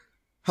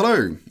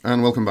Hello,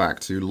 and welcome back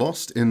to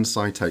Lost in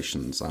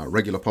Citations, our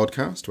regular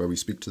podcast where we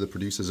speak to the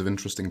producers of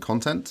interesting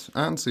content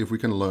and see if we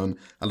can learn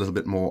a little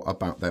bit more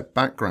about their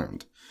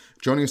background.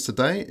 Joining us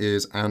today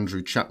is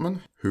Andrew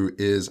Chapman, who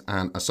is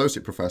an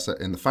associate professor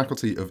in the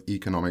Faculty of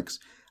Economics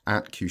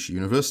at Kyushu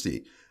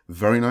University.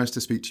 Very nice to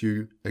speak to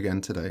you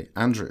again today,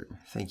 Andrew.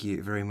 Thank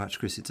you very much,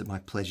 Chris. It's my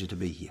pleasure to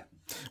be here.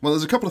 Well,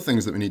 there's a couple of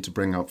things that we need to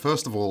bring up.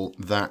 First of all,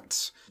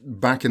 that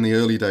back in the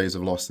early days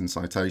of Lost in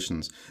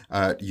Citations,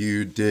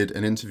 you did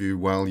an interview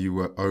while you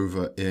were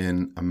over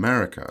in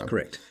America.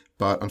 Correct.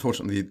 But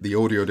unfortunately, the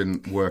audio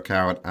didn't work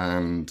out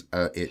and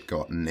it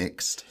got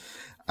nixed.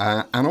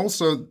 And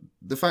also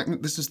the fact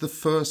that this is the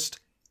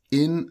first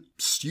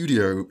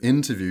in-studio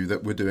interview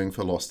that we're doing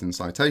for Lost in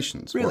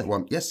Citations. Really?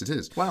 Yes, it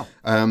is. Wow.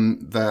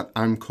 That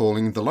I'm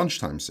calling the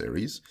Lunchtime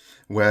Series,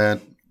 where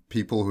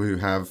people who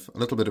have a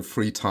little bit of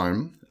free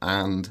time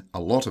and a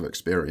lot of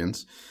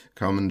experience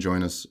come and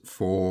join us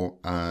for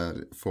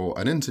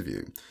an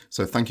interview.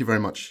 So thank you very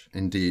much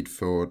indeed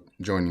for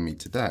joining me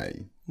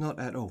today. Not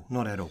at all.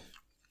 Not at all.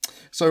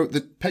 So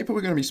the paper we're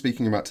going to be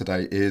speaking about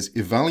today is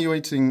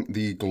Evaluating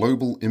the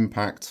Global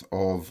Impact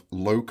of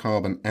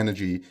Low-Carbon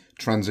Energy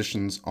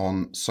Transitions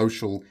on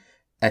Social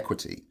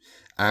Equity.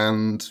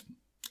 And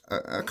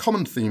a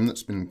common theme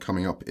that's been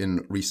coming up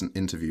in recent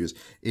interviews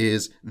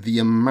is the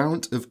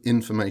amount of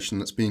information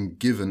that's being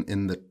given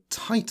in the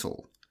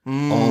title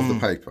of the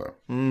paper.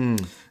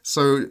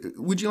 So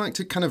would you like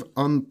to kind of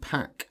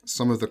unpack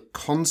some of the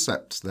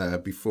concepts there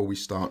before we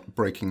start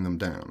breaking them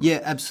down? Yeah,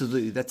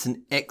 absolutely. That's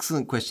an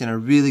excellent question, a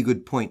really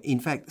good point. In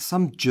fact,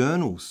 some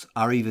journals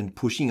are even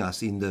pushing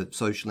us in the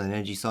social and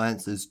energy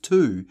sciences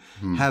to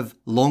have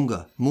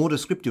longer, more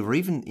descriptive, or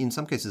even in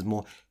some cases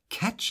more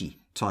catchy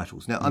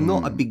titles. Now, I'm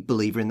not a big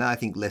believer in that. I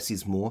think less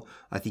is more.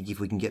 I think if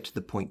we can get to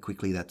the point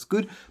quickly, that's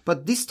good.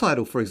 But this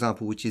title, for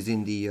example, which is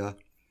in the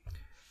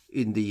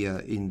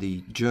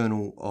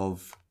Journal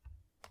of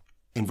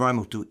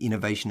Environmental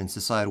Innovation and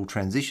Societal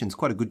Transitions,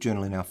 quite a good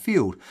journal in our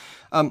field.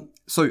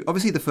 So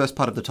obviously the first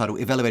part of the title,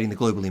 Evaluating the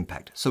Global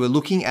Impact. So we're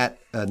looking at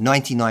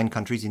 99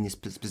 countries in this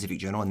specific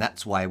journal, and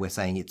that's why we're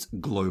saying it's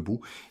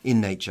global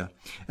in nature.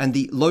 And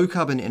the low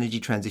carbon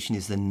energy transition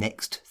is the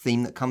next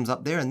theme that comes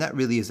up there, and that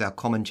really is our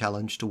common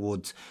challenge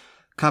towards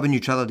carbon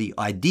neutrality,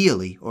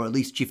 ideally, or at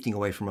least shifting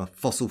away from a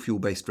fossil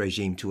fuel-based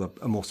regime to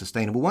a more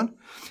sustainable one.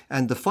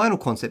 And the final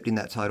concept in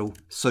that title,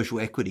 social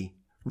equity,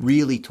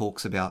 really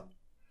talks about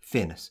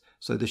fairness.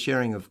 So the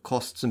sharing of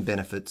costs and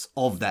benefits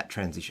of that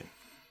transition.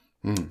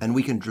 And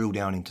we can drill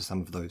down into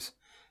some of those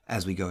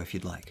as we go, if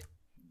you'd like.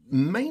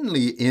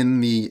 Mainly in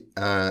the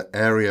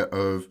area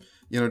of,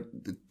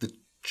 the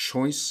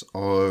choice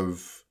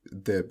of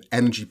the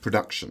energy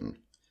production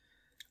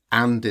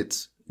and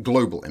its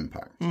global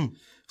impact.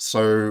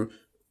 So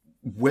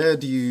where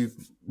do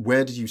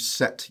you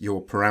set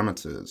your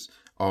parameters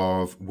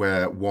of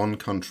where one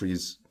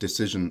country's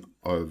decision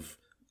of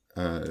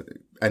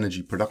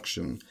energy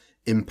production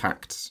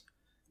impacts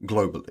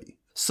globally?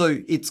 So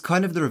it's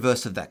kind of the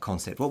reverse of that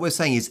concept. What we're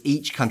saying is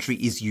each country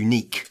is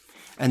unique.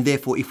 And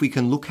therefore, if we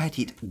can look at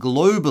it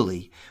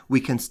globally, we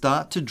can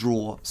start to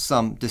draw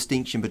some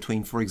distinction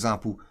between, for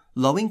example,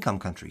 low-income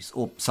countries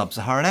or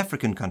sub-Saharan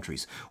African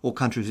countries or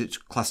countries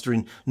which cluster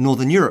in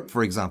Northern Europe,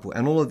 for example,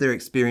 and all of their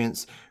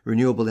experience,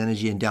 renewable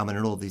energy endowment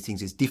and all of these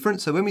things is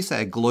different. So when we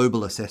say a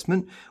global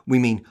assessment, we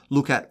mean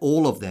look at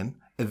all of them,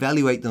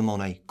 evaluate them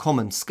on a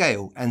common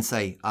scale and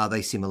say, are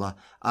they similar?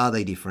 Are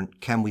they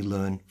different? Can we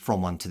learn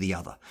from one to the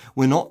other?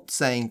 We're not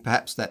saying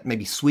perhaps that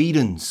maybe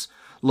Sweden's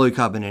low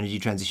carbon energy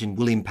transition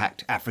will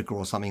impact Africa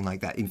or something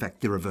like that. In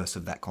fact, the reverse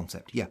of that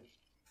concept. Yeah.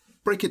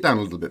 Break it down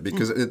a little bit,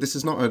 because this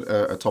is not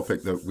a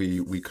topic that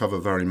we cover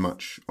very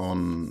much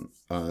on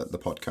the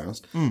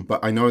podcast, but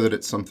I know that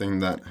it's something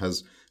that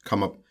has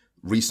come up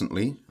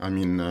recently. I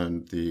mean,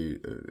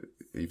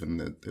 even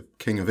the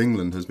King of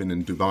England has been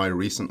in Dubai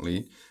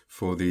recently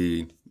for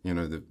the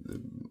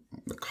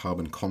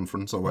carbon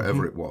conference or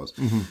whatever it was.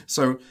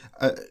 So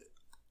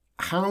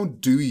how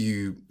do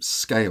you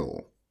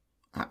scale?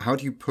 How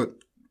do you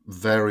put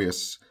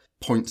various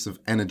points of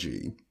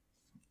energy,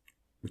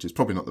 which is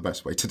probably not the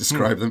best way to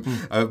describe them,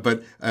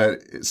 but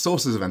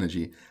sources of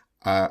energy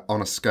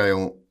on a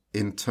scale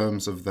in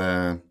terms of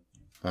their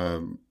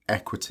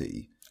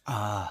equity?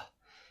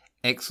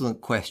 Excellent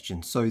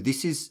question. So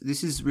this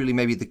is really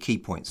maybe the key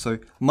point. So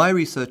my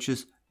research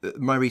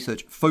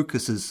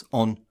focuses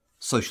on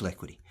social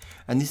equity.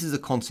 And this is a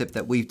concept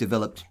that we've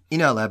developed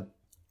in our lab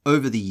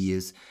over the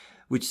years,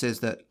 which says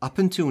that up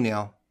until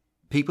now,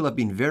 people have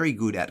been very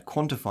good at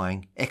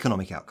quantifying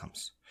economic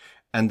outcomes.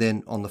 And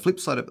then on the flip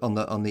side, on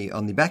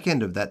the back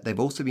end of that, they've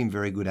also been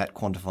very good at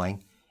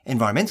quantifying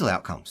environmental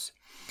outcomes.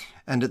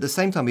 And at the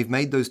same time, we've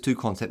made those two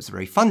concepts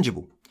very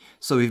fungible.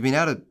 So we've been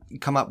able to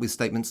come up with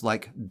statements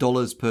like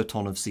dollars per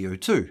ton of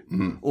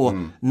CO2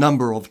 or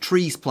number of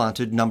trees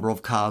planted, number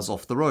of cars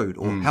off the road,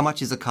 or how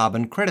much is a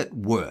carbon credit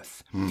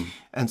worth?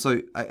 And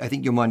so I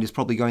think your mind is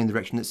probably going in the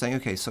direction that's saying,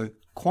 okay, so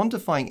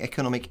quantifying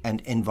economic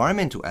and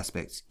environmental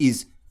aspects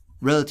is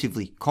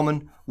relatively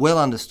common, well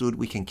understood,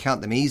 we can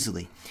count them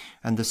easily.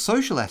 And the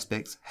social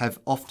aspects have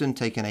often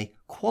taken a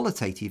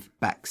qualitative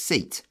back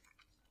seat.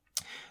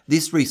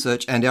 This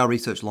research and our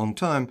research long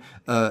term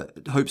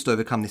hopes to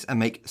overcome this and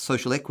make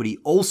social equity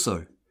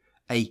also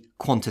a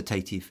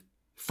quantitative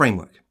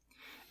framework.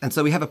 And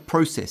so we have a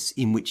process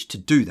in which to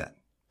do that.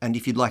 And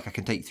if you'd like, I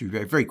can take you through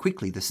very, very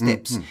quickly the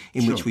steps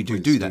in which we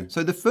do that.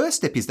 So the first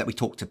step is that we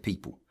talk to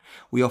people.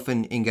 We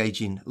often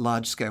engage in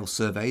large-scale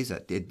surveys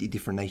at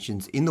different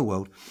nations in the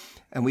world,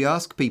 and we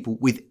ask people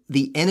with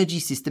the energy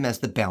system as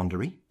the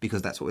boundary,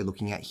 because that's what we're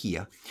looking at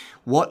here,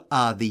 what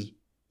are the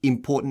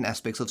important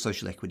aspects of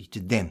social equity to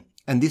them?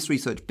 And this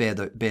research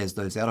bears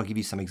those out. I'll give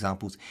you some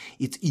examples.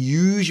 It's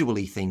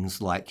usually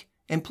things like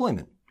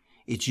employment.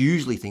 It's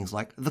usually things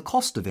like the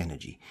cost of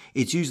energy.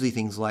 It's usually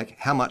things like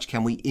how much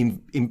can we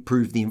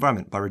improve the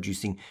environment by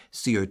reducing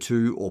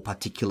CO2 or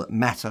particulate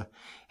matter?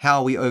 How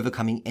are we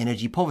overcoming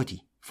energy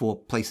poverty for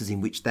places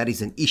in which that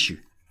is an issue?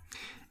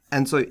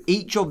 And so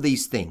each of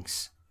these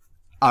things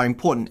are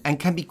important and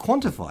can be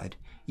quantified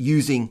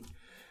using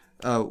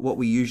what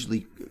we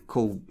usually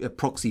call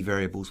proxy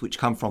variables, which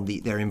come from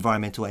their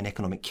environmental and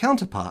economic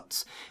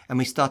counterparts. And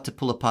we start to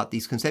pull apart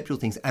these conceptual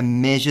things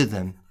and measure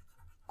them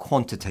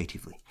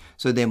quantitatively.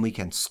 So then we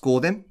can score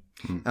them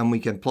and we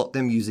can plot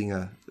them using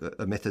a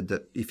method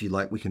that, if you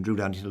like, we can drill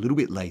down into a little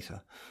bit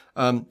later,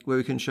 where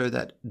we can show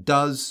that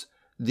does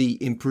the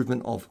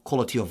improvement of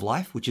quality of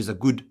life, which is a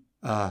good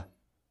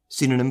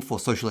synonym for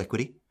social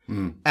equity,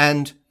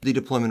 and the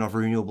deployment of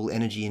renewable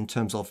energy in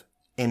terms of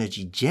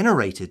energy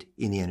generated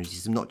in the energy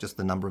system, not just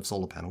the number of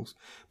solar panels,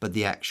 but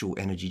the actual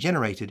energy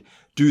generated,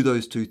 do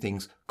those two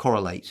things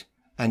correlate?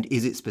 And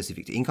is it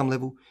specific to income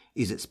level?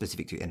 Is it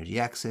specific to energy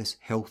access,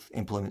 health,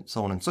 employment,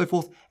 so on and so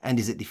forth? And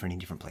is it different in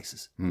different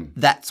places?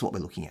 That's what we're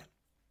looking at.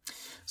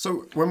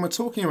 So when we're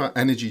talking about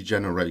energy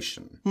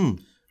generation,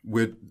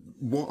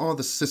 what are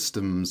the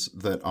systems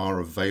that are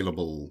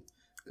available?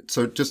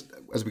 So just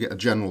as we get a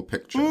general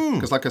picture,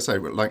 because like I say,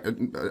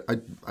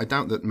 I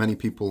doubt that many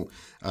people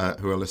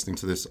who are listening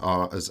to this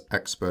are as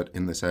expert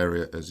in this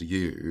area as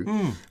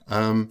you.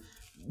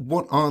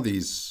 What are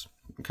these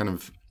kind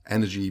of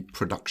energy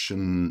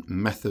production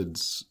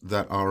methods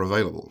that are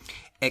available?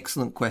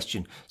 Excellent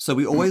question. So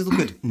we always look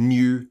at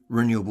new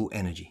renewable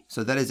energy.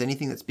 So that is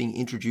anything that's being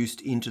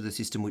introduced into the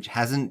system which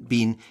hasn't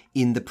been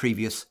in the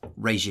previous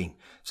regime.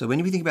 So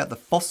when we think about the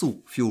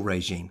fossil fuel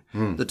regime,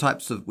 the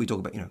types of, we talk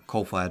about,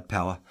 coal-fired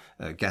power,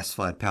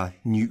 gas-fired power,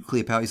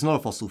 nuclear power. It's not a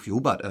fossil fuel,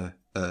 but a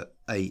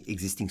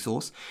existing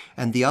source.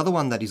 And the other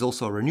one that is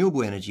also a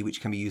renewable energy,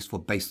 which can be used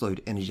for baseload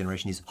energy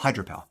generation, is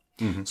hydropower.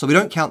 So we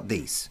don't count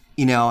these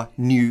in our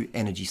new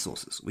energy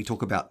sources. We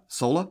talk about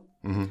solar,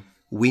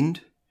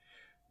 wind,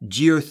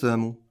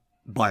 geothermal,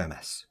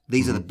 biomass.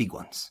 These are the big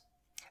ones.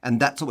 And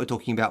that's what we're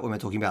talking about when we're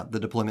talking about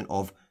the deployment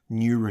of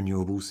new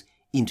renewables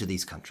into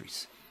these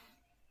countries.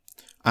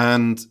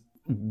 And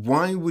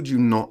why would you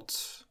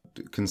not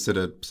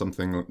consider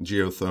something like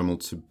geothermal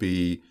to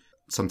be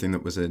something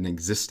that was an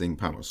existing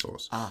power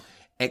source?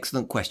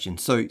 Excellent question.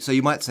 So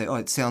you might say,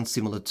 it sounds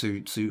similar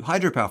to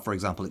hydropower, for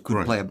example. It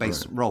could play a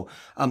base role.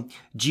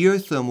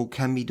 Geothermal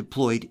can be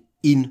deployed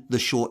in the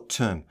short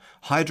term.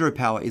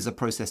 Hydropower is a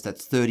process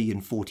that's 30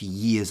 and 40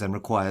 years and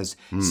requires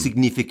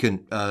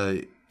significant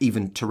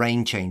even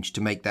terrain change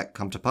to make that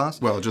come to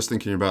pass. Well, just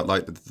thinking about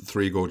like the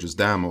Three Gorges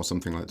Dam or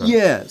something like that.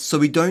 Yeah, so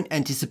we don't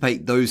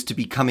anticipate those to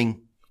be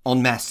coming en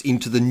masse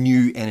into the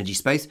new energy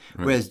space,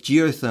 whereas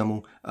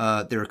geothermal,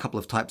 there are a couple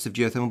of types of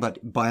geothermal, but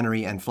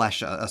binary and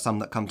flash are some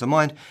that come to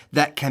mind,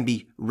 that can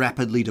be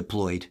rapidly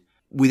deployed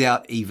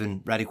without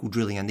even radical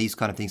drilling and these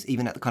kind of things,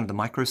 even at the kind of the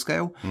micro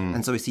scale.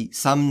 And so we see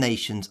some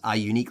nations are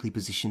uniquely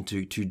positioned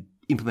to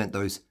implement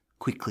those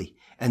quickly,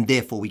 and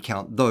therefore we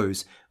count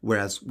those,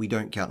 whereas we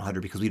don't count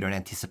hydro because we don't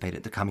anticipate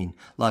it to come in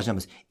large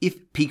numbers.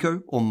 If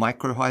pico or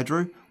micro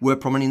hydro were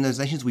prominent in those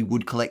nations, we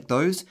would collect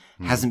those.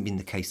 Hasn't been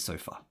the case so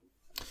far.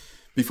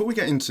 Before we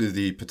get into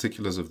the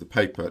particulars of the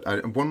paper,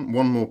 one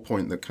more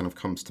point that kind of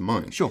comes to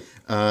mind. Sure.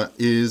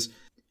 Is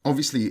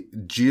obviously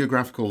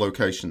geographical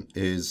location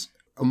is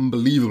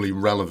unbelievably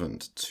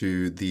relevant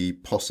to the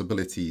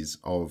possibilities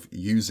of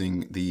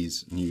using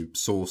these new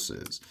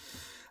sources.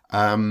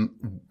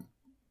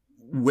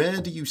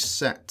 Where do you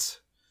set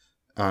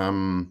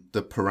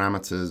the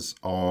parameters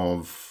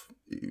of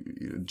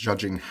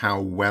judging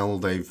how well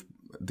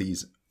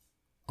these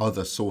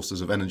other sources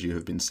of energy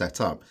have been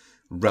set up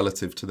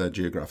relative to their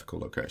geographical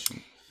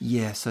location?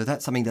 Yeah, so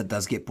that's something that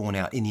does get borne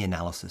out in the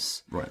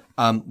analysis. Right.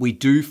 We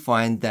do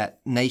find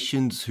that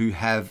nations who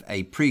have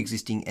a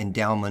pre-existing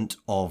endowment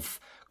of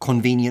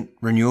convenient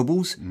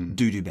renewables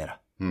do better.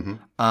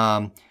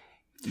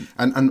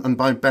 And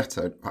by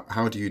better,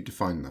 how do you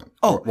define that?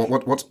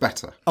 What's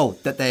better?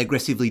 That they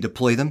aggressively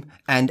deploy them,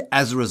 and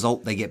as a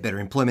result, they get better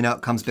employment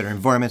outcomes, better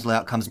environmental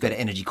outcomes, better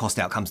energy cost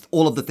outcomes,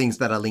 all of the things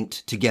that are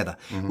linked together.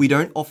 We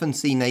don't often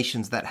see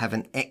nations that have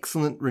an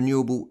excellent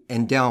renewable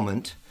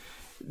endowment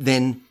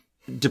then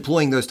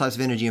deploying those types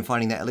of energy and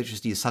finding that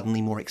electricity is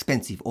suddenly more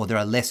expensive or there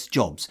are less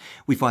jobs.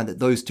 We find that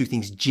those two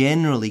things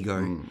generally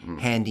go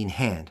hand in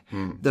hand.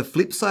 The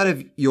flip side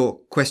of your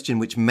question,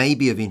 which may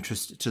be of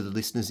interest to the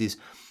listeners, is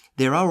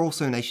there are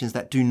also nations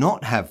that do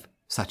not have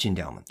such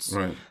endowments.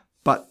 Right.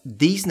 But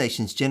these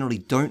nations generally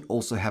don't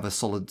also have a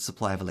solid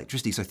supply of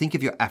electricity. So think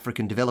of your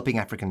developing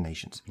African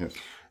nations. Yes.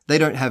 They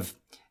don't have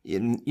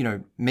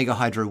mega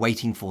hydro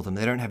waiting for them.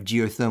 They don't have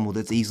geothermal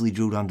that's easily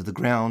drilled under the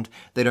ground.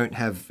 They don't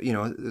have,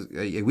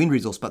 a wind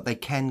resource, but they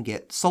can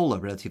get solar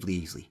relatively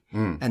easily.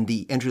 And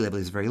the entry level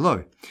is very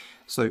low.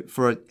 So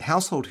for a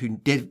household who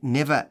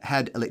never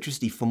had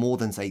electricity for more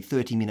than, say,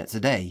 30 minutes a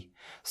day,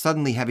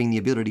 suddenly having the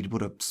ability to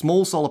put a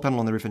small solar panel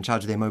on the roof and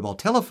charge their mobile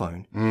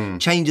telephone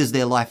changes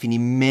their life in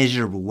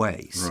immeasurable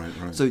ways.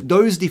 Right. So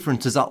those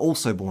differences are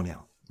also borne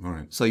out.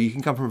 Right. So you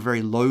can come from a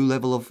very low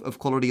level of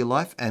quality of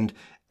life and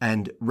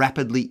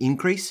rapidly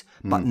increase,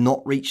 but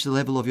not reach the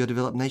level of your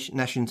developed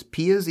nation's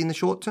peers in the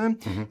short term.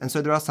 And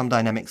so there are some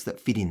dynamics that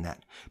fit in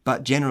that.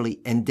 But generally,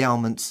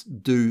 endowments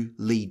do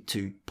lead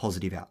to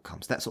positive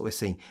outcomes. That's what we're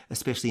seeing,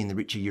 especially in the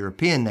richer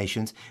European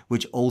nations,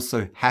 which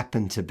also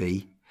happen to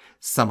be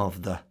some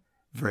of the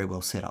very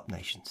well set up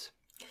nations.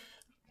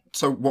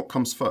 So what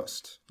comes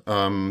first?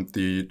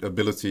 The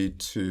ability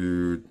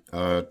to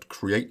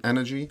create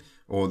energy,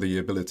 or the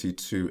ability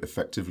to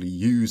effectively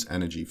use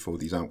energy for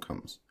these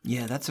outcomes?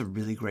 Yeah, that's a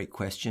really great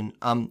question.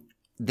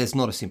 There's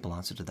not a simple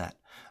answer to that.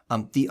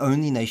 The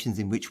only nations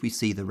in which we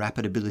see the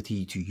rapid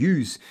ability to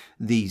use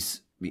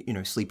these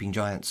sleeping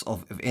giants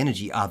of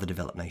energy are the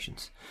developed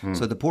nations.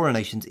 So the poorer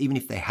nations, even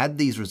if they had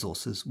these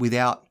resources,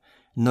 without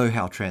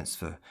know-how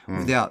transfer,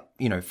 without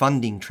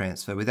funding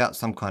transfer, without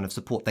some kind of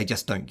support, they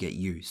just don't get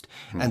used.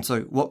 And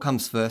so what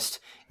comes first?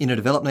 In a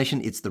developed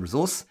nation, it's the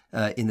resource.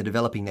 In the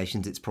developing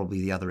nations, it's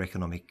probably the other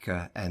economic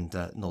and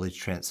knowledge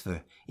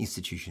transfer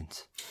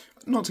institutions.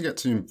 Not to get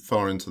too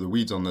far into the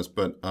weeds on this,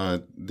 but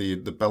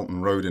the Belt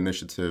and Road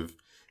Initiative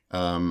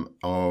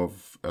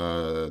of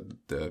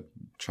the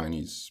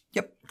Chinese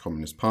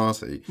Communist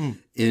Party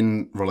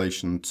in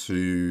relation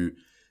to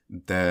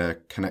their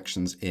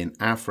connections in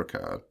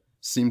Africa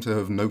seem to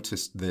have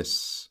noticed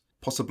this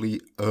possibly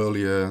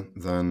earlier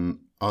than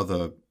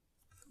other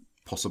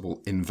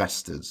possible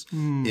investors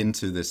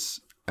into this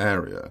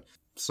area.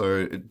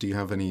 So do you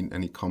have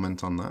any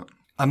comment on that?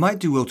 I might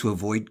do well to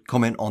avoid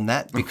comment on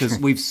that because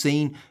we've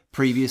seen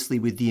previously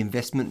with the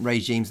investment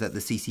regimes that the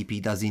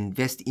CCP does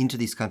invest into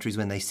these countries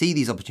when they see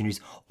these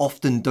opportunities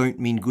often don't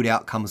mean good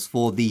outcomes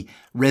for the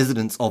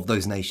residents of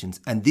those nations.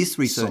 And this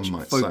research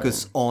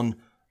focus on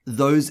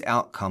those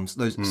outcomes,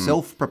 those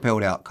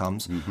self-propelled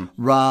outcomes,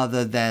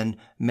 rather than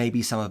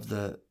maybe some of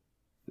the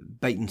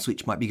bait and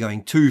switch might be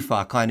going too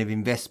far kind of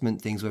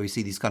investment things where we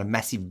see this kind of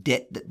massive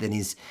debt that then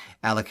is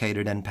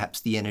allocated and perhaps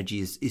the energy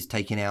is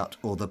taken out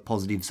or the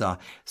positives are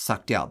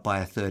sucked out by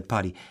a third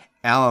party.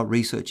 Our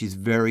research is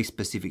very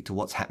specific to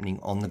what's happening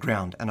on the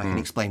ground, and I can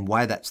explain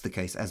why that's the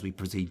case as we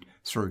proceed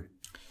through.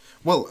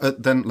 Well,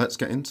 then let's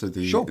get into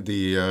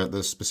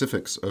the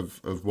specifics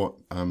of what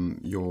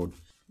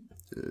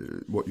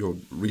your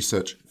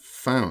research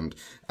found.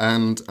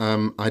 And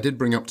I did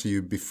bring up to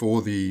you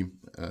before the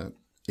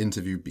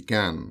interview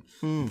began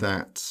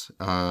that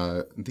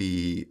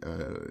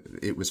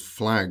it was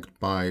flagged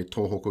by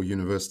Tohoku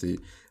University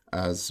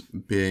as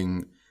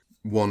being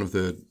one of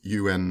the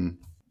UN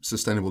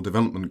Sustainable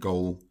Development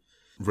Goal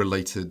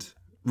related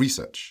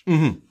research.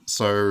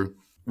 So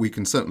we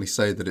can certainly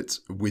say that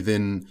it's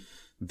within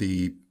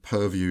the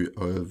purview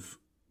of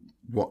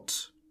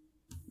what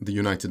the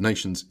United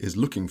Nations is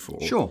looking for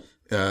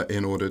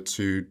in order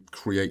to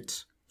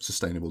create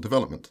sustainable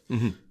development.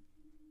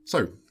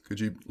 So could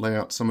you lay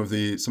out some of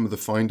the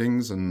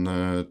findings and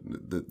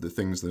the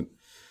things that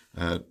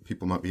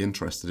people might be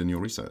interested in your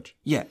research?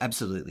 Yeah,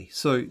 absolutely.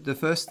 So the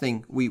first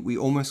thing, we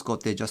almost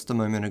got there just a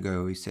moment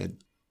ago. We said,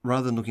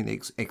 rather than looking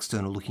at the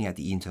external, looking at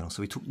the internal.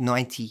 So we took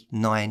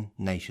 99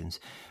 nations.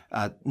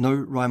 No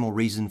rhyme or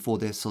reason for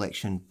their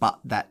selection, but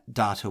that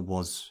data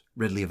was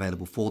readily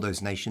available for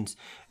those nations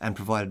and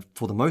provided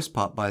for the most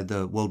part by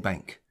the World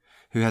Bank,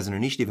 who has an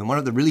initiative. And one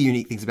of the really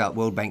unique things about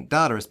World Bank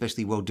data,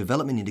 especially world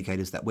development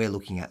indicators that we're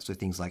looking at, so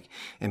things like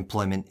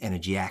employment,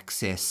 energy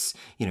access,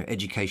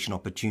 education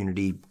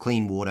opportunity,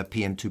 clean water,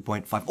 PM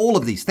 2.5, all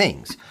of these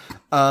things,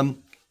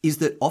 is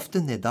that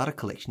often their data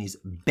collection is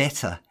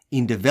better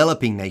in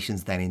developing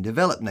nations than in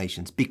developed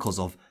nations because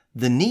of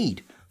the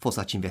need for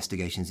such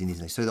investigations in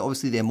these nations. So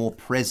obviously they're more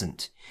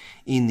present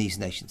in these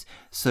nations.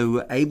 So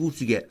we're able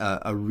to get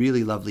a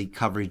really lovely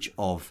coverage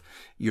of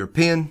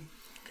European,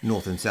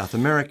 North and South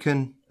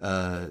American,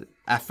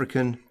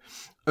 African.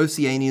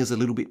 Oceania is a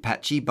little bit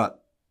patchy,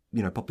 but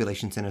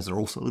population centers are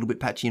also a little bit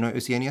patchy in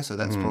Oceania, so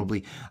that's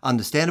probably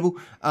understandable,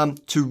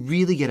 to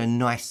really get a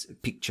nice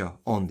picture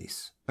on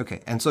this.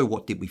 Okay, and so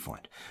what did we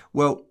find?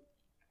 Well,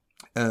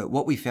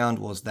 what we found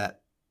was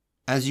that,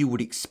 as you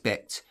would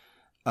expect,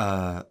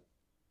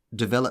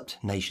 developed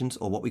nations,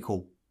 or what we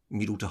call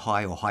middle to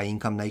high or high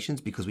income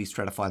nations, because we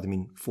stratify them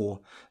in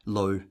 4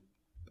 low,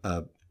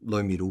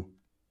 middle,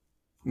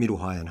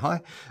 high, and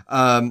high,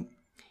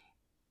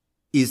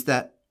 is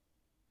that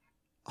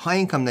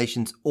high-income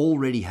nations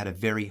already had a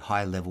very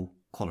high-level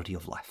quality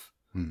of life.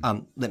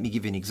 Let me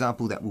give you an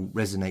example that will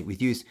resonate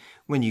with you. Is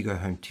when you go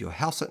home to your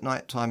house at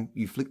night time,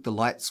 you flick the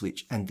light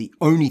switch, and the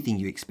only thing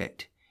you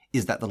expect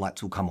is that the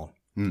lights will come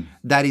on.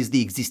 That is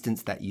the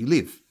existence that you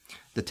live.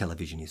 The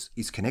television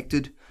is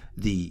connected,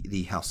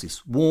 the house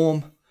is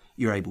warm,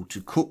 you're able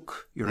to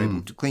cook, you're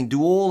able to clean,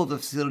 do all of the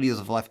facilities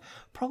of life,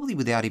 probably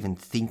without even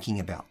thinking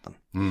about them.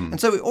 And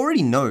so we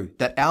already know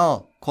that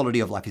our quality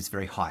of life is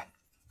very high.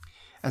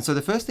 And so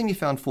the first thing we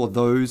found for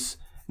those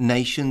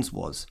nations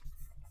was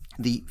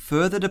the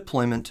further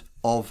deployment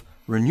of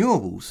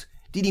renewables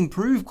did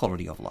improve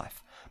quality of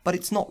life, but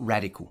it's not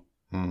radical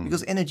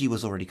because energy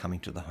was already coming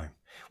to the home.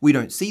 We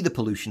don't see the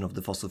pollution of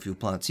the fossil fuel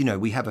plants.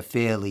 We have a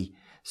fairly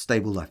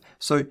stable life.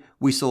 So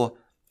we saw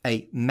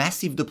a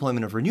massive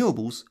deployment of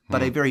renewables,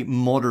 but a very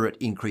moderate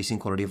increase in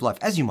quality of life,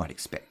 as you might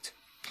expect.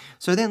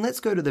 So then let's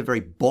go to the very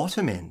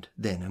bottom end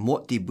then. And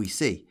what did we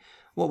see?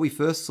 What we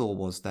first saw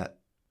was that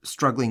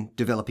struggling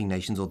developing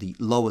nations, or the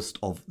lowest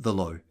of the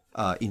low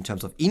in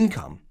terms of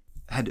income,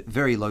 had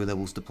very low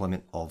levels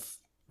deployment of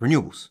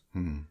renewables.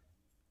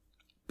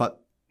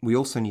 But we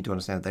also need to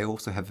understand that they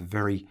also have a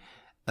very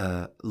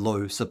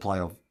low supply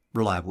of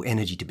reliable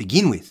energy to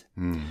begin with.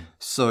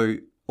 So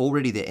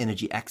already their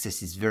energy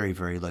access is very,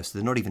 very low. So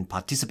they're not even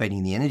participating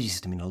in the energy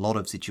system in a lot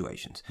of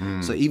situations.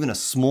 So even a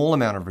small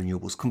amount of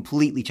renewables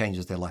completely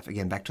changes their life.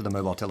 Again, back to the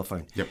mobile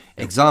telephone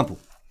example.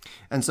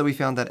 And so we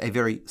found that a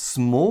very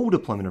small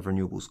deployment of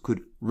renewables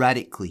could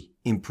radically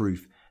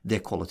improve their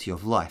quality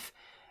of life.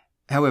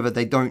 However,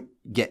 they don't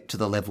get to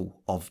the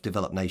level of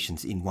developed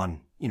nations in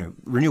one.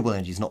 Renewable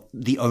energy is not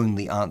the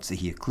only answer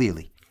here,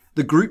 clearly.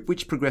 The group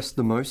which progressed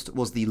the most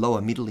was the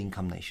lower middle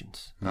income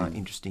nations,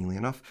 interestingly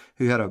enough,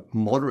 who had a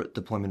moderate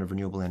deployment of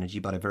renewable energy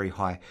but a very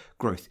high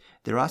growth.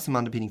 There are some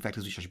underpinning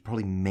factors which I should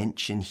probably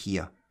mention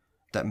here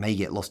that may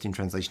get lost in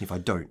translation if I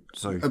don't.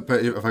 So,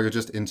 but if I could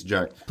just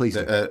interject. Please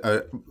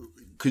do.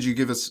 Could you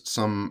give us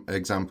some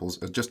examples,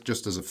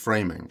 just as a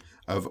framing,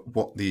 of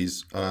what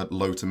these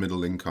low to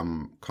middle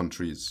income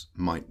countries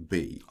might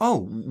be?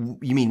 Oh,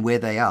 you mean where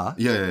they are?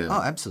 Yeah.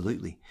 Oh,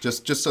 absolutely.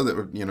 Just so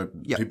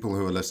that people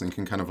who are listening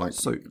can kind of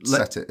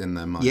set it in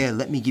their mind. Yeah,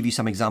 let me give you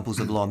some examples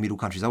of lower middle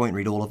countries. I won't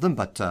read all of them,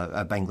 but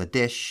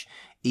Bangladesh,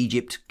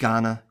 Egypt,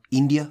 Ghana,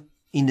 India,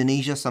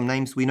 Indonesia, some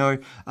names we know,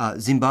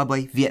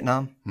 Zimbabwe,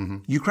 Vietnam,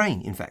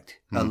 Ukraine, in fact,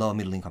 a lower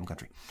middle income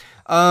country.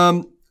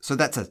 So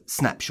that's a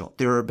snapshot.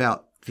 There are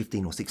about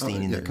 15 or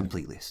 16 in the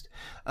complete list.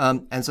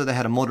 And so they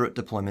had a moderate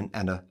deployment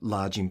and a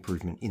large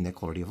improvement in their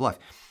quality of life.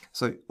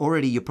 So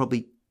already you're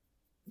probably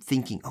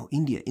thinking, oh,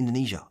 India,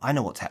 Indonesia, I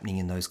know what's happening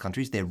in those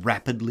countries. They're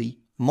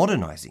rapidly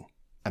modernizing.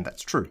 And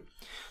that's true.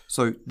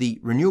 So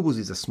the renewables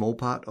is a small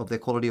part of their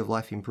quality of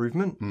life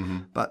improvement.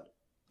 But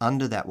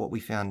under that, what we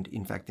found,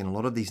 in fact, in a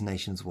lot of these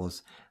nations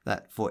was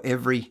that for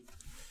every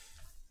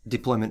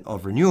deployment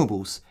of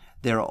renewables,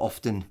 there are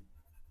often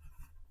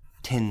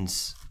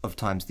tens of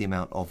times the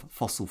amount of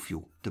fossil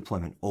fuel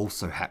deployment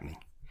also happening.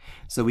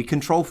 So we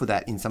control for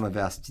that in some of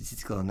our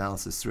statistical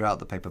analysis throughout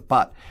the paper.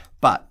 But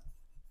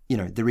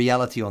the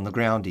reality on the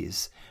ground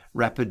is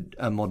rapid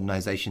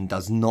modernization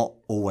does not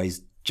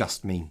always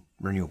just mean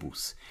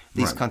renewables.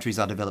 These countries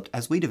are developed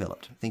as we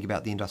developed. Think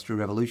about the Industrial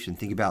Revolution.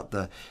 Think about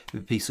the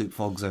pea soup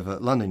fogs over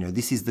London.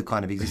 This is the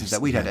kind of existence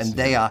that we had. And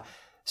they are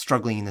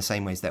struggling in the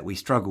same ways that we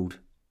struggled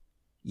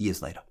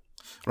years later.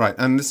 Right.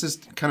 And this is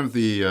kind of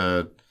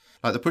the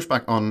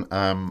pushback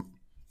on,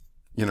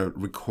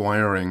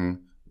 requiring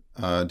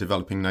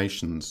developing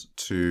nations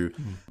to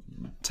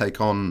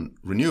take on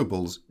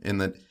renewables, in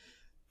that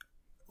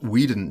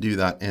we didn't do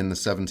that in the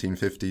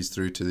 1750s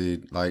through to the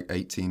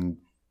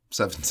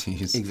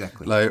 1870s.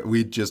 Exactly.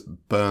 We just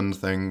burned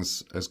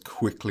things as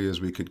quickly as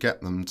we could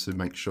get them to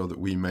make sure that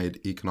we made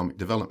economic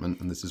development,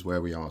 and this is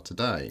where we are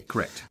today.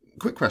 Correct.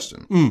 Quick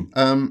question.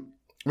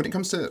 When it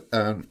comes to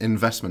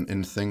investment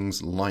in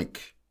things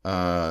like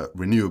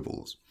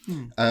renewables,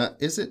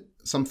 is it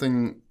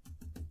something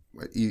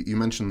you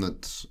mentioned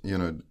that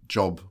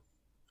job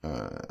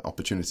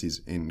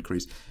opportunities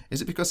increase?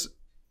 Is it because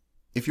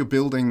if you're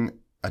building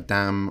a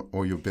dam,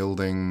 or you're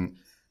building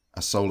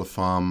a solar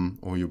farm,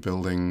 or you're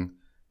building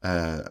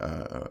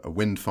a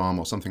wind farm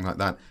or something like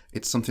that,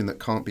 it's something that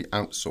can't be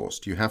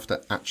outsourced? You have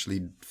to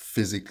actually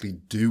physically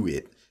do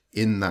it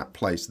in that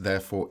place.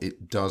 Therefore,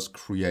 it does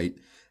create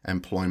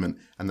employment,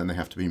 and then they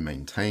have to be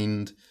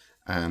maintained.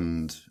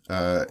 And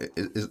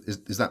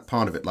is that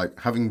part of it?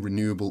 Like, having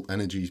renewable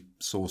energy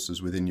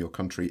sources within your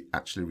country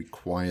actually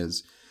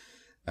requires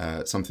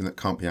something that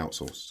can't be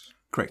outsourced.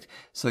 Correct.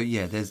 So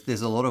yeah,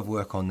 there's a lot of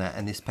work on that,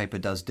 and this paper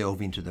does delve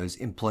into those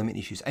employment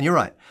issues. And you're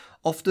right.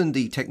 Often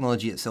the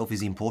technology itself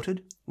is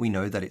imported. We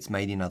know that it's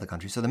made in other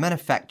countries. So the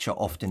manufacture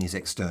often is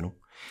external.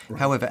 Right.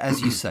 However,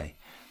 as you say,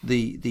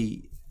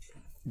 the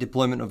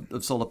deployment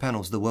of solar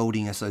panels, the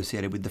welding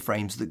associated with the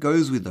frames that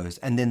goes with those,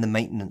 and then the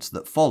maintenance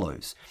that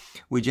follows.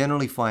 We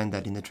generally find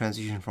that in the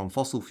transition from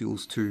fossil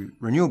fuels to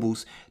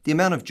renewables, the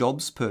amount of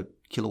jobs per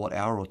kilowatt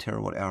hour or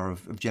terawatt hour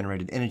of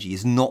generated energy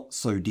is not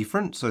so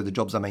different. So the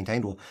jobs are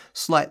maintained or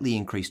slightly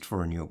increased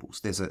for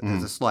renewables. There's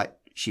a slight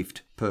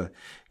shift per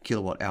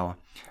kilowatt hour.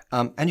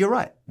 And you're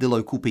right, the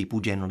local people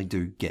generally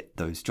do get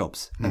those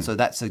jobs. And so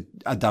that's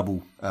a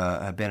double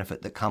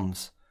benefit that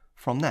comes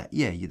from that.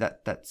 Yeah,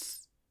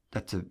 that's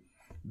a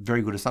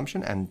very good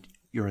assumption, and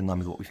you're in line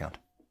with what we found.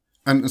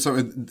 And so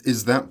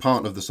is that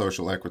part of the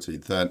social equity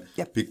that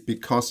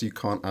because you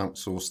can't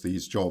outsource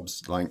these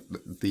jobs, like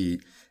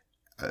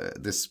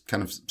this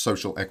kind of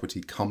social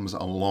equity comes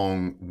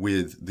along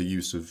with the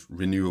use of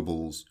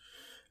renewables,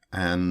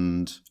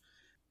 and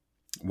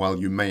while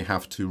you may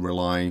have to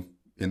rely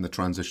in the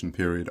transition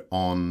period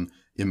on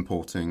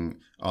importing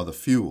other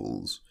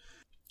fuels,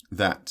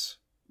 that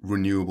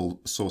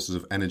renewable sources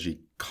of energy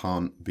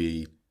can't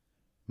be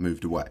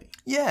moved away.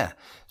 Yeah.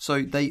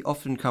 So they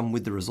often come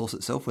with the resource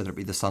itself, whether it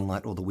be the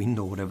sunlight or the wind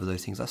or whatever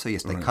those things are. So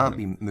yes, they can't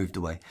be moved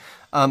away.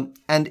 And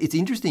it's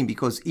interesting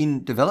because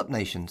in developed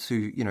nations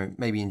who,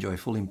 maybe enjoy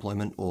full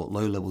employment or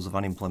low levels of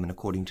unemployment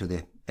according to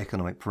their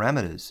economic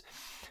parameters,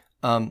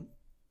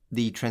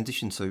 the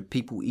transition, so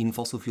people in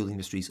fossil fuel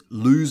industries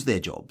lose their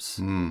jobs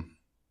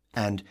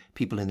and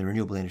people in the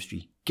renewable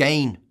industry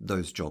gain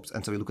those jobs.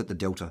 And so we look at the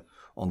delta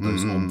on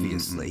those,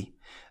 obviously.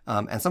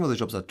 And some of those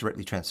jobs are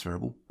directly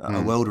transferable.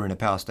 A welder in a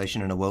power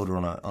station and a welder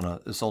on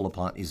a solar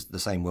plant is the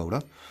same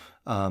welder,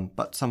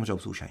 but some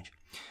jobs will change.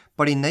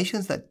 But in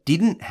nations that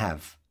didn't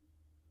have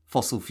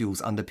fossil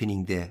fuels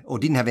underpinning or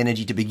didn't have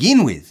energy to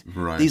begin with,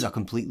 these are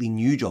completely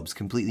new jobs,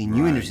 completely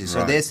new industries.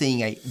 So they're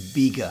seeing a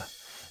bigger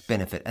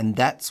benefit. And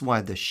that's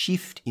why the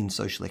shift in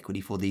social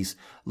equity for these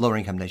lower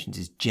income nations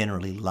is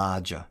generally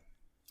larger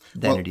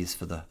than it is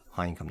for the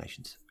high income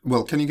nations.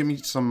 Well, can you give me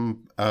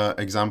some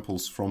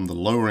examples from the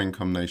lower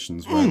income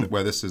nations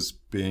where this is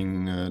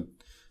being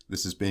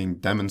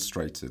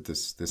demonstrated,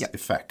 this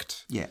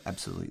effect? Yeah,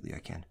 absolutely, I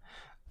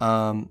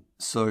can.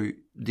 So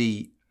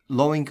the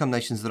low income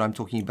nations that I'm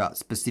talking about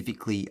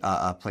specifically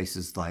are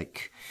places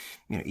like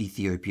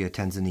Ethiopia,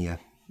 Tanzania,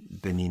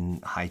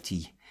 Benin,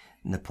 Haiti,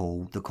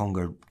 Nepal, the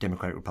Congo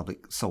Democratic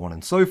Republic, so on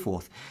and so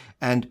forth.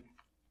 And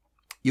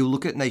you'll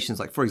look at nations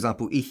like, for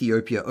example,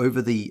 Ethiopia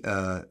over the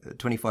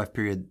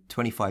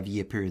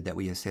 25-year period that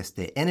we assessed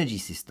their energy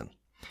system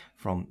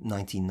from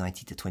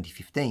 1990 to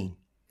 2015.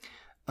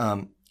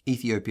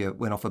 Ethiopia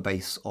went off a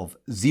base of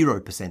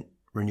 0%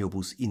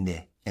 renewables in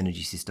their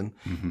energy system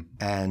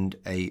and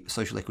a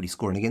social equity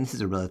score. And again, this is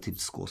a relative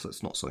score, so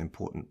it's not so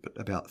important, but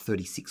about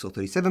 36 or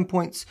 37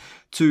 points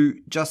to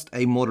just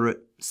a moderate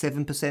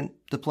 7%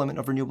 deployment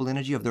of renewable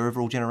energy of their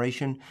overall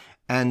generation.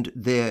 And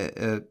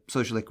their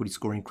social equity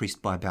score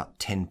increased by about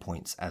 10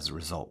 points as a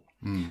result.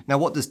 Now,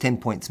 what does 10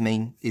 points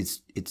mean?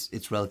 It's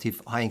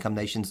relative. High-income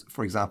nations,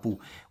 for example,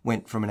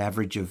 went from an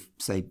average of,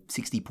 say,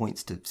 60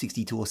 points to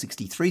 62 or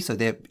 63, so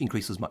their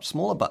increase was much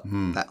smaller, but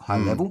at high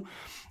level.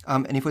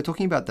 And if we're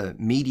talking about the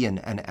median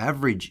and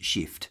average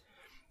shift,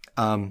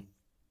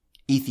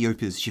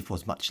 Ethiopia's shift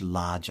was much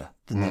larger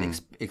than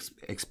that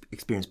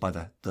experienced by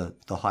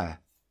the higher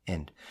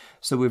end.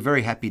 So we're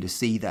very happy to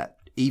see that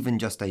even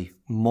just a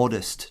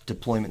modest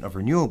deployment of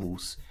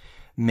renewables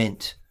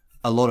meant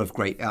a lot of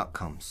great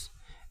outcomes.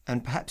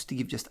 And perhaps to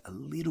give just a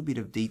little bit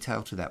of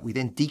detail to that, we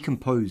then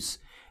decompose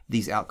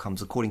these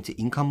outcomes according to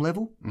income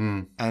level,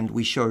 and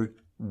we show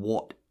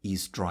what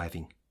is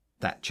driving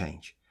that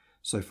change.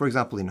 So, for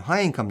example, in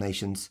high-income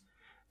nations,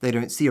 they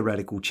don't see a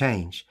radical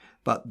change,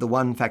 but the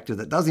one factor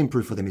that does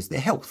improve for them is their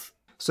health.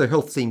 So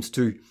health seems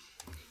to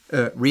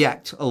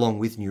react along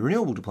with new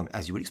renewable deployment,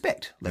 as you would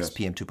expect. Less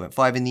PM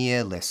 2.5 in the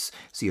air, less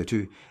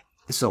CO2,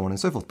 so on and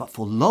so forth. But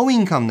for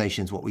low-income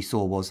nations, what we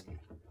saw was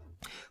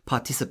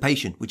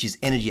participation, which is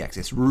energy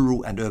access,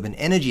 rural and urban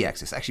energy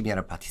access, actually being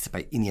able to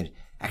participate in the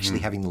actually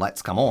having the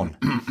lights come on.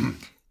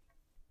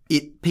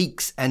 It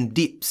peaks and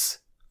dips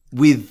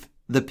with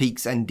the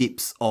peaks and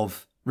dips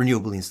of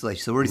renewable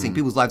installations. So we're already seeing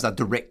people's lives are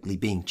directly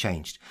being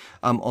changed.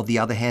 On the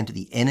other hand,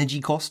 the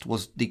energy cost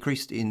was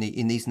decreased in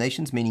these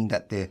nations, meaning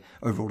that their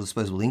overall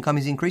disposable income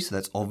is increased. So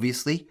that's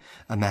obviously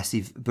a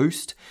massive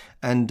boost.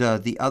 And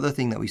the other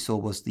thing that we saw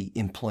was the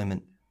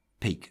employment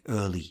peak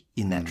early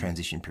in that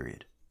transition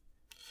period.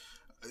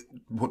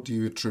 What do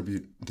you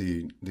attribute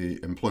the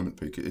employment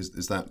peak?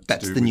 Is that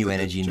that's the new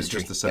energy industry?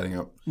 Just the setting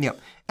up. Yeah,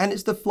 and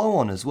it's the flow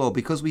on as well,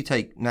 because we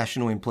take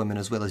national employment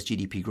as well as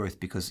GDP growth,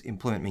 because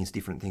employment means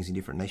different things in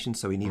different nations.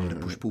 So we needed a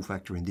push-pull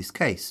factor in this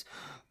case.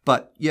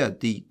 But yeah,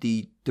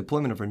 the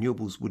deployment of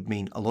renewables would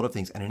mean a lot of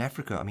things. And in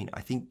Africa, I mean,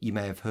 I think you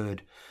may have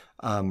heard,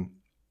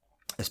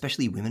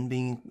 especially women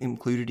being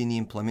included in the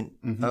employment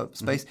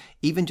space,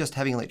 even just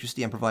having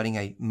electricity and providing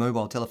a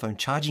mobile telephone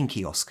charging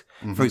kiosk,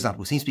 for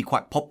example, seems to be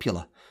quite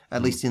popular,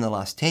 at least in the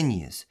last 10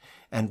 years.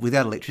 And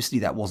without electricity,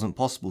 that wasn't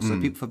possible.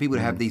 So for people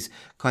to have these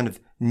kind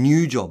of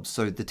new jobs,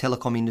 so the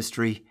telecom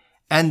industry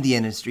and the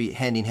industry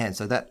hand in hand,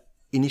 so that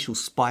initial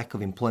spike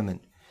of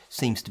employment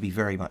seems to be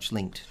very much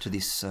linked to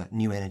this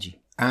new energy.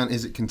 And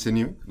is it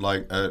continuing?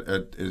 Like,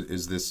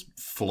 is this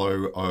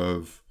flow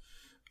of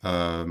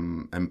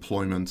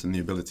employment and the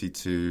ability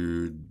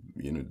to,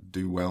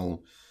 do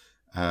well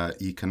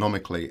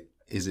economically,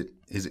 is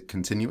it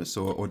continuous,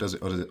 or does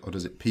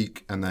it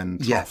peak and then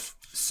trough?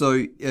 Yeah. So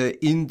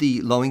in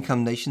the low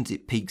income nations,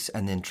 it peaks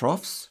and then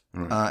troughs,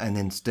 and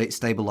then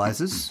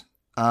stabilizes.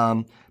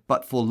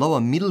 But for lower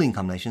middle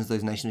income nations,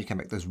 those nations who come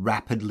back, those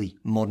rapidly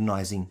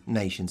modernizing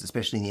nations,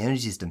 especially in the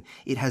energy system,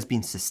 it has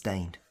been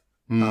sustained.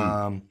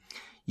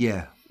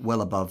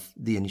 Well above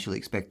the initially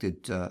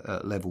expected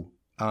level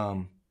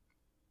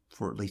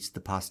for at least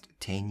the past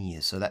 10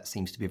 years. So that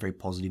seems to be a very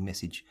positive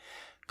message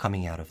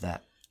coming out of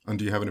that. And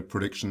do you have any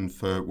prediction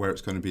for where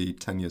it's going to be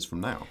 10 years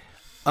from now?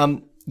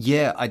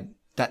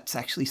 That's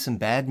actually some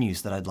bad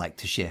news that I'd like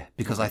to share,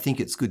 because I think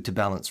it's good to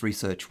balance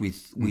research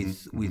with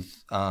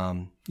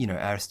our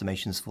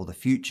estimations for the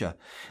future.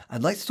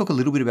 I'd like to talk a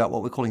little bit about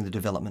what we're calling the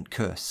development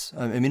curse.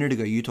 A minute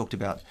ago, you talked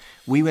about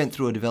we went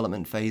through a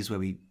development phase where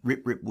we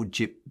rip wood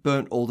chip,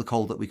 burnt all the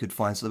coal that we could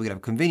find so that we could have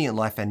a convenient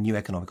life and new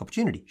economic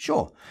opportunity.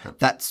 Sure,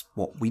 that's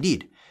what we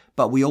did.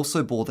 But we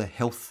also bore the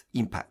health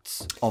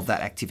impacts of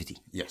that activity.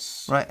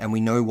 Yes. Right? And we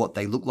know what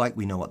they look like.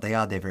 We know what they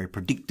are. They're very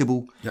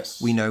predictable.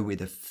 Yes. We know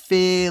with a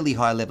fairly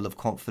high level of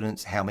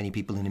confidence how many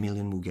people in a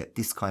million will get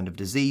this kind of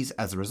disease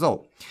as a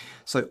result.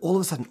 So all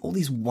of a sudden, all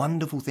these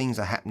wonderful things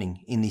are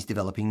happening in these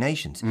developing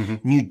nations.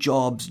 New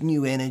jobs,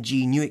 new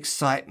energy, new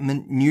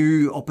excitement,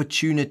 new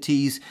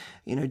opportunities,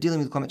 dealing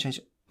with climate change.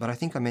 But I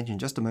think I mentioned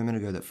just a moment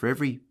ago that for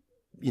every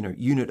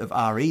unit of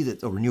RE,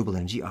 or renewable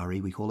energy,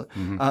 RE we call it,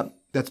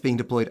 that's being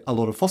deployed, a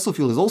lot of fossil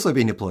fuel is also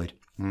being deployed.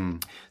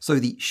 So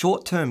the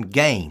short-term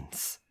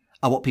gains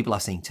are what people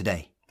are seeing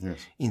today. Yes.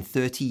 In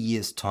 30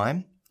 years'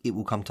 time, it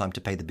will come time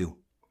to pay the bill.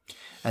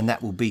 And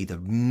that will be the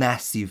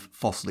massive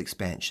fossil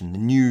expansion, the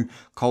new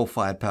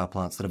coal-fired power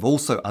plants that have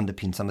also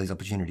underpinned some of these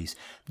opportunities.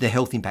 The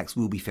health impacts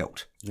will be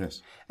felt.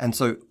 Yes. And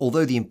so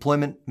although the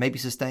employment may be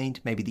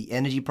sustained, maybe the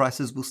energy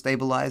prices will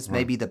stabilize,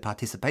 maybe the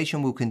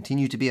participation will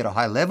continue to be at a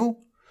high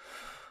level,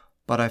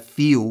 but I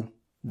feel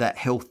that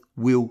health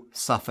will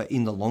suffer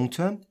in the long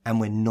term, and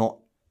we're not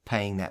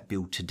paying that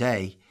bill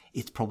today.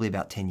 It's probably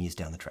about 10 years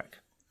down the track.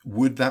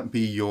 Would that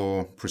be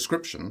your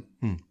prescription,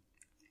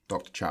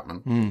 Dr.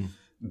 Chapman,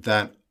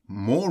 that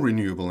more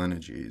renewable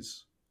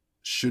energies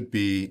should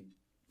be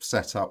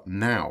set up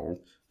now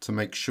to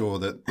make sure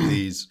that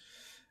these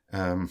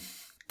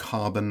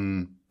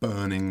carbon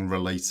burning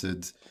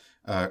related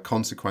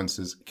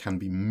consequences can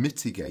be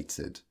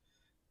mitigated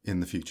in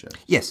the future?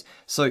 Yes.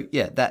 So,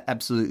 that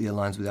absolutely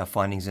aligns with our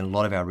findings in a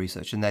lot of our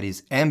research, and that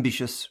is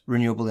ambitious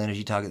renewable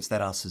energy targets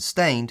that are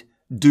sustained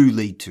do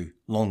lead to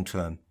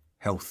long-term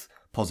health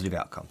positive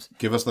outcomes.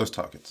 Give us those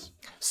targets.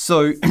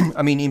 So,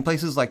 in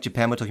places like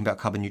Japan, we're talking about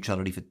carbon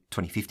neutrality for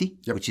 2050,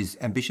 which is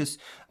ambitious.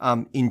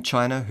 In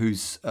China,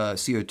 whose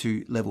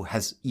CO2 level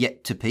has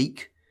yet to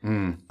peak,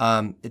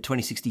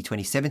 2060,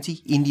 2070.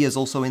 India's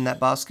also in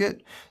that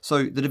basket.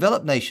 So the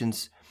developed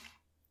nations,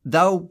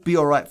 they'll be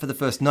all right for the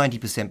first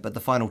 90%, but the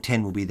final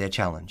 10 will be their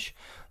challenge.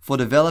 For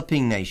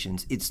developing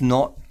nations, it's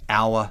not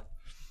our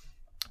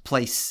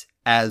place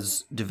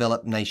as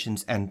developed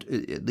nations, and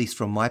at least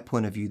from my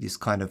point of view, this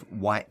kind of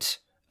white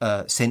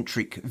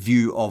centric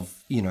view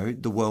of,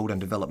 the world and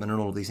development and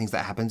all of these things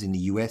that happens in the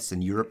US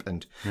and Europe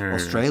and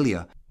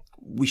Australia.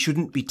 We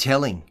shouldn't be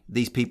telling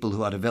these people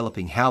who are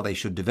developing how they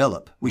should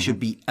develop. We should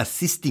be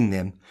assisting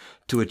them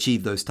to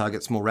achieve those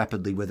targets more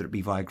rapidly, whether it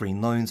be via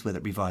green loans, whether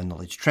it be via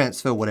knowledge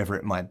transfer, whatever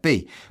it might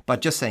be.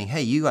 But just saying,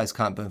 hey, you guys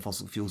can't burn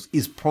fossil fuels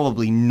is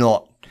probably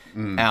not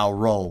our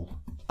role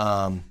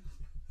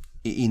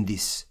in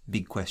this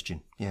big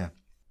question. Yeah.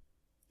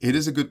 It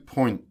is a good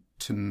point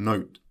to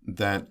note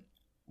that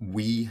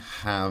we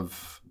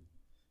have,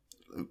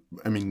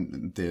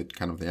 the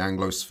kind of the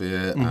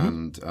Anglosphere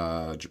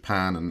and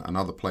Japan and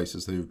other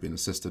places that have been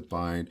assisted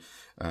by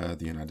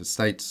the United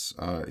States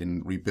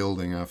in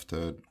rebuilding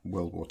after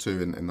World War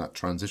II in that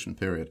transition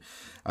period,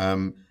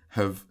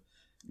 have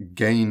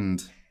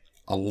gained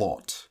a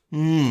lot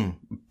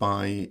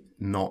by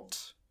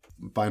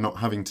not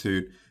having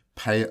to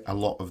pay a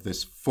lot of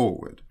this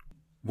forward.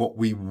 What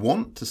we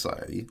want to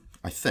say,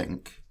 I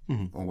think,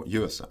 or what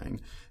you are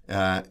saying,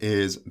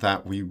 is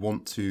that we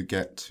want to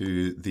get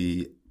to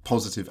the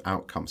positive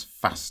outcomes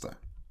faster.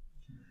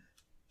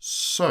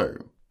 So,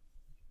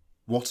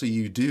 what are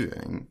you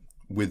doing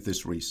with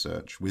this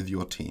research, with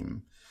your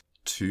team,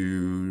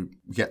 to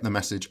get the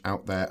message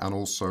out there and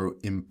also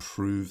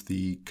improve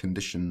the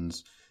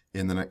conditions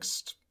in the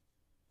next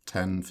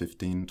 10,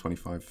 15,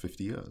 25,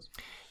 50 years?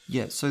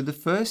 Yeah, so the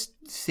first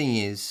thing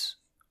is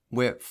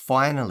we're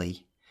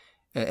finally,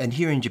 and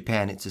here in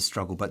Japan it's a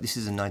struggle, but this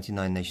is a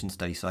 99-nation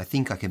study, so I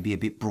think I can be a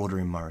bit broader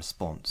in my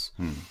response,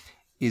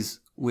 is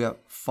we are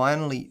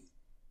finally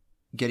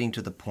getting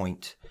to the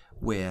point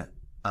where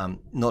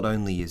not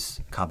only is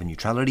carbon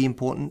neutrality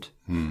important,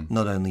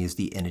 not only is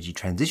the energy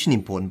transition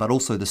important, but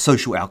also the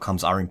social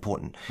outcomes are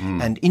important.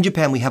 And in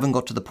Japan, we haven't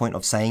got to the point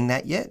of saying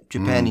that yet.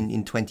 Japan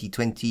in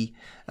 2020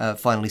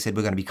 finally said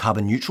we're going to be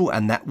carbon neutral,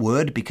 and that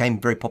word became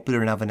very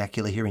popular in our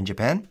vernacular here in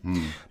Japan.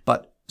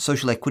 But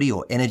social equity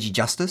or energy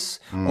justice,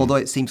 although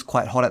it seems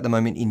quite hot at the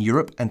moment in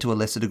Europe and to a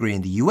lesser degree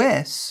in the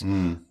US,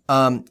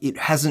 it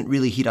hasn't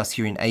really hit us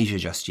here in Asia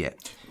just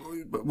yet.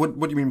 what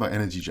do you mean by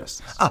energy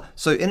justice?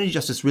 So energy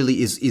justice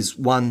really is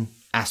one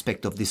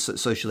aspect of this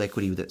social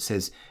equity that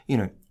says,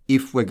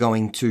 if we're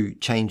going to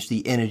change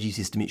the energy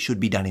system, it should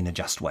be done in a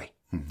just way.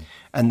 Mm-hmm.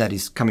 And that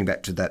is coming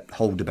back to that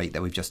whole debate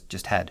that we've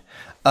just had.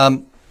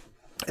 And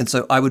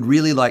so I would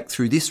really like,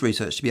 through this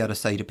research, to be able to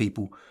say to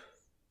people,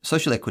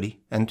 social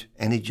equity and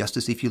energy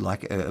justice, if you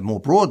like, more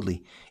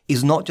broadly,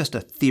 is not just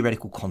a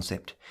theoretical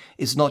concept.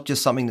 It's not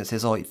just something that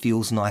says, it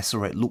feels nice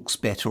or it looks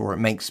better or it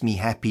makes me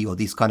happy or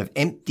these kind of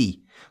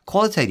empty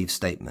qualitative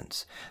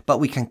statements, but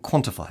we can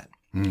quantify it.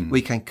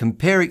 We can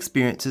compare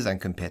experiences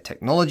and compare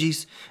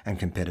technologies and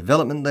compare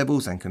development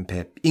levels and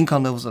compare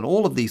income levels and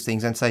all of these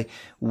things and say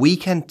we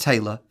can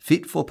tailor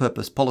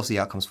fit-for-purpose policy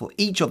outcomes for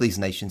each of these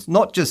nations,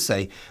 not just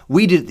say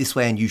we did it this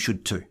way and you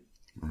should too.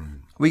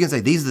 We can say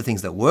these are the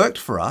things that worked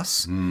for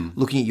us.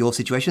 Looking at your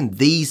situation,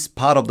 these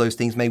part of those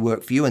things may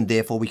work for you and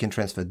therefore we can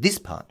transfer this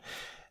part.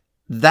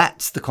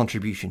 That's the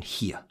contribution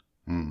here.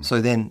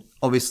 So then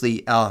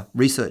obviously our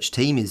research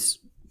team is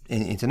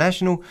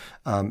international,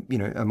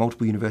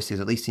 multiple universities,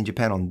 at least in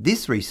Japan, on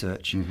this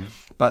research,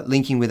 but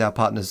linking with our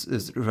partners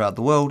throughout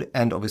the world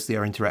and obviously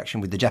our interaction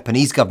with the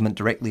Japanese government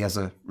directly as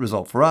a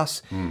result for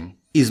us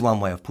is one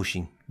way of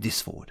pushing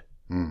this forward.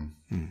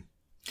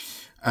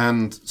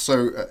 And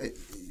so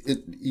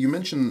you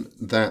mentioned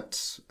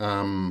that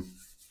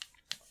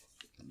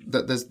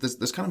that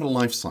there's kind of a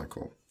life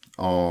cycle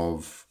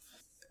of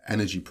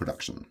energy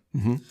production,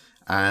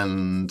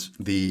 and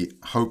the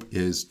hope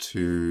is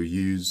to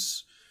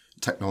use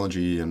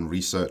technology and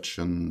research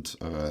and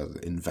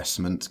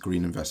investment,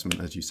 green investment,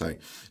 as you say,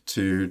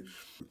 to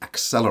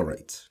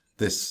accelerate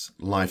this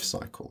life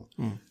cycle.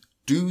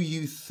 Do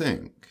you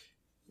think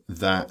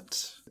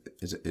that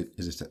is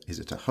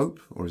it a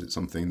hope, or is it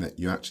something that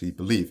you actually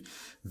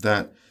believe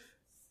that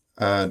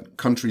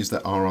countries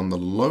that are on the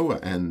lower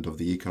end of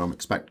the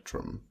economic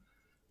spectrum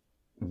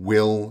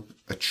will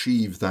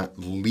achieve that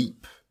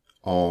leap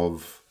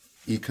of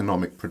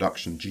economic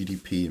production,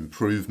 GDP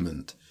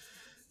improvement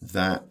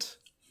that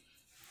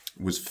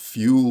was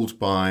fueled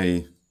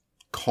by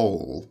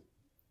coal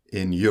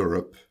in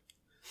Europe,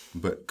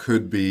 but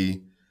could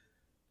be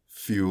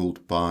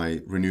fueled by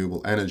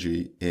renewable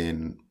energy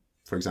in,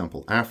 for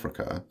example,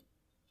 Africa,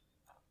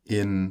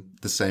 in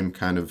the same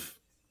kind of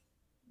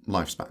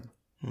lifespan?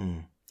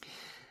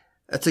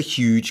 That's a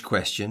huge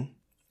question.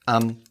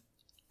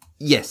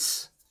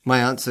 Yes. My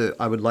answer,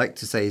 I would like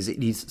to say, is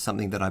it is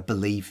something that I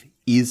believe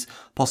is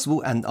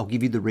possible, and I'll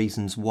give you the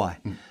reasons why.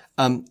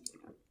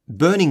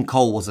 Burning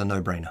coal was a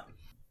no-brainer.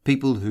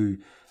 People who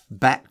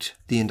backed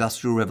the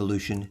Industrial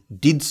Revolution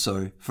did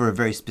so for a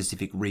very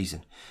specific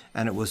reason,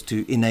 and it was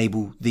to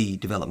enable the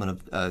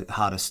development of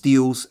harder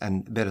steels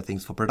and better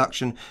things for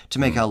production to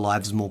make our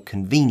lives more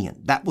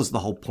convenient. That was the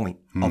whole point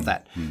of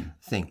that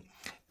thing.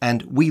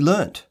 And we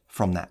learnt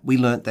from that. We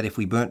learnt that if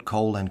we burnt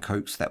coal and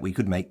cokes, that we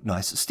could make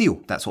nice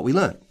steel. That's what we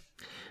learnt.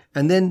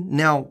 And then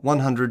now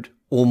 100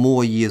 or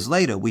more years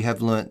later, we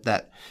have learnt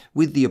that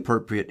with the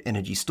appropriate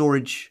energy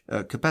storage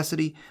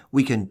capacity,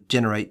 we can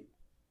generate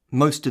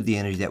most of the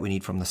energy that we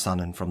need from the sun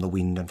and from the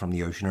wind and from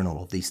the ocean and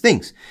all of these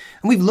things.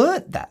 And we've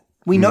learnt that.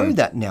 We know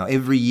that now.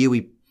 Every year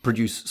we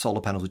produce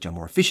solar panels which are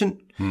more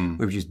efficient. We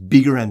produce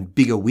bigger and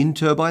bigger wind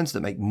turbines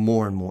that make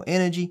more and more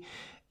energy.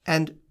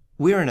 And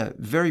we're in a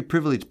very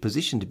privileged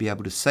position to be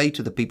able to say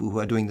to the people who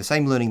are doing the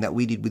same learning that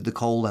we did with the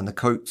coal and the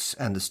coats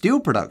and the steel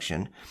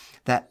production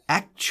that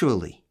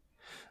actually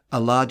a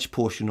large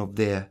portion of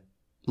their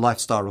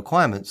lifestyle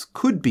requirements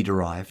could be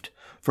derived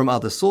from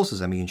other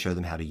sources, and we can show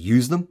them how to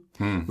use them.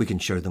 We can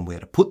show them where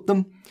to put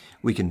them.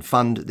 We can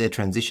fund their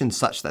transition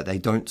such that they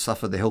don't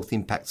suffer the health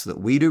impacts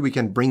that we do. We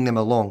can bring them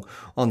along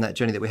on that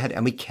journey that we had,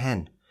 and we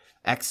can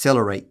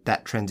accelerate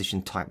that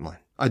transition timeline.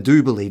 I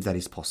do believe that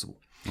is possible.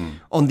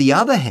 On the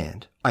other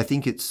hand, I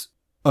think it's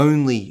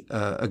only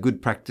a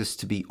good practice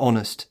to be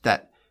honest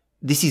that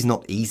this is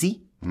not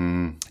easy.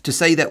 To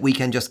say that we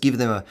can just give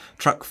them a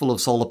truck full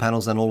of solar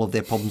panels and all of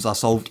their problems are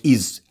solved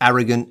is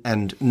arrogant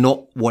and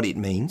not what it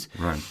means.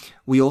 Right.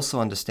 We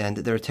also understand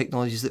that there are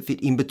technologies that fit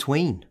in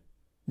between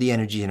the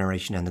energy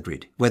generation and the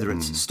grid, whether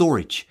it's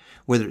storage,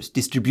 whether it's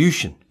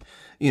distribution,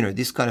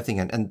 this kind of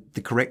thing, and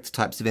the correct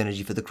types of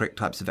energy for the correct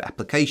types of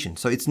application.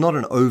 So it's not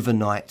an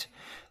overnight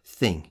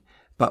thing,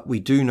 but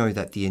we do know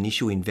that the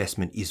initial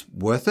investment is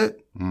worth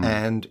it.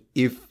 And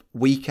if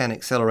we can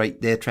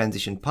accelerate their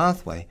transition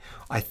pathway,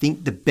 I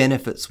think the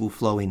benefits will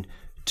flow in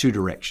two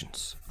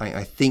directions.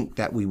 I think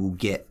that we will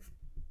get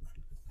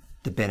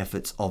the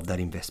benefits of that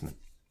investment.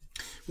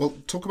 Well,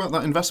 talk about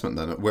that investment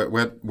then.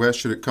 Where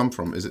should it come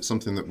from? Is it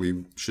something that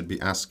we should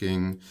be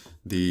asking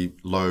the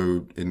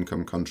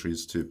low-income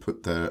countries to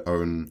put their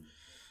own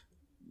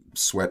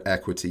sweat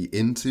equity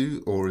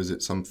into, or is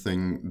it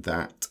something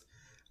that,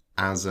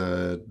 as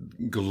a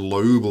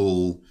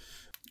global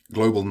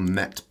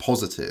net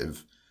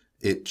positive,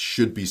 it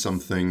should be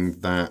something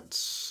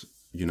that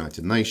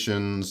United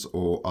Nations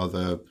or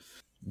other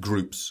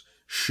groups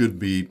should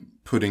be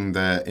putting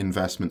their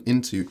investment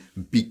into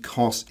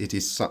because it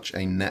is such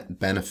a net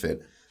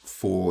benefit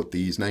for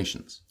these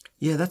nations?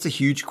 Yeah, that's a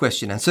huge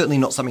question, and certainly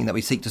not something that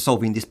we seek to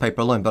solve in this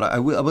paper alone, but I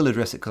will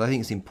address it because I think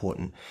it's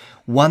important.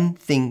 One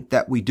thing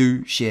that we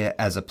do share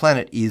as a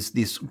planet is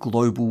this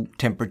global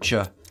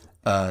temperature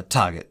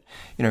target.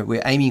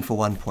 We're aiming for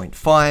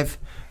 1.5.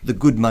 The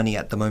good money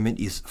at the moment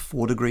is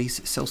 4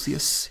 degrees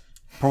Celsius,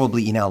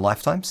 probably in our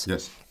lifetimes.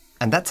 Yes.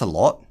 And that's a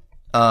lot.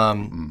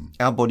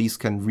 Our bodies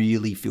can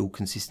really feel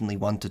consistently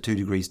 1 to 2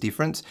 degrees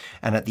difference.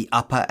 And at the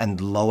upper and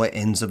lower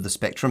ends of the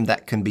spectrum,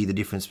 that can be the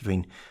difference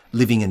between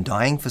living and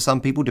dying for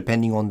some people,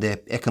 depending on their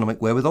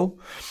economic wherewithal.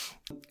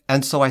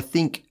 And so I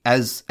think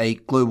as a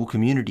global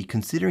community,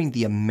 considering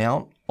the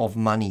amount of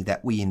money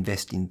that we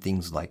invest in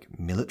things like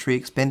military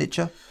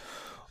expenditure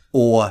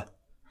or,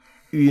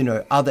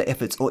 other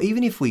efforts, or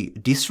even if we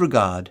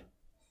disregard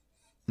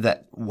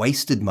that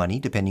wasted money,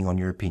 depending on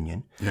your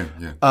opinion,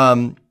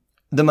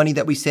 the money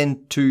that we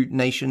send to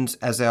nations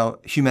as our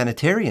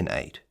humanitarian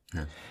aid,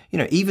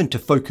 even to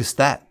focus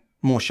that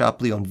more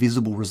sharply on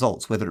visible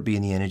results, whether it be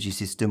in the energy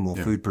system or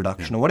food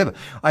production or whatever.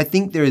 I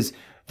think there is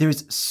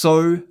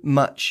so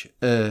much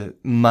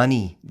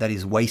money that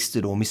is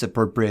wasted or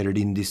misappropriated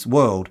in this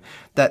world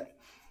that,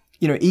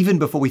 even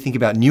before we think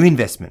about new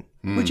investment,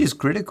 which is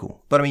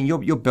critical. But I mean,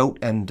 your Belt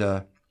and,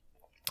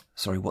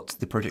 what's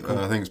the project called?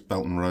 I think it's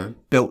Belt and Road.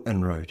 Belt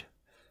and Road.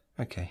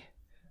 Okay.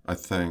 I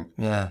think.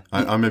 Yeah.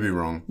 I may be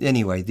wrong.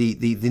 Anyway,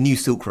 the new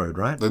Silk Road,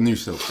 right? The new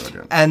Silk Road,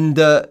 yeah. And,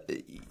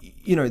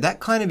 that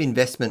kind of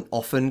investment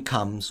often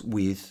comes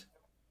with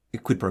a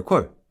quid pro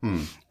quo.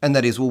 And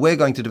that is, well, we're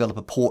going to develop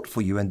a port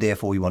for you and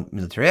therefore we want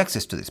military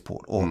access to this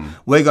port. Or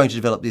we're going to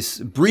develop this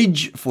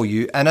bridge for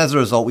you and as a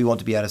result we want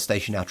to be able to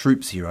station our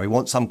troops here. Or we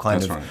want some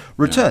kind of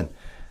return. Yeah.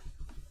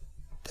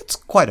 That's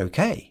quite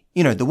okay.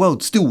 The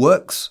world still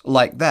works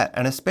like that.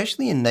 And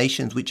especially in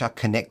nations which are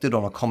connected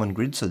on a common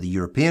grid. So the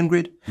European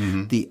grid,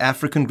 the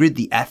African grid,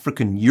 the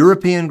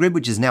African-European grid,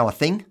 which is now a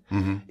thing.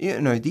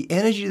 The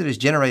energy that is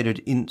generated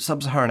in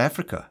sub-Saharan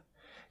Africa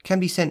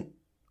can be sent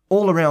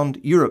all around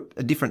Europe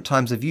at different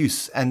times of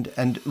use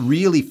and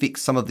really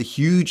fix some of the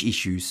huge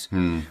issues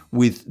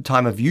with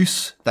time of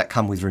use that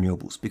come with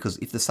renewables. Because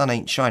if the sun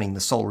ain't shining,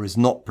 the solar is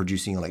not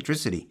producing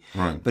electricity.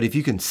 Right. But if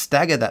you can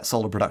stagger that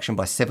solar production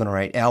by 7 or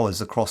 8 hours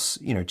across,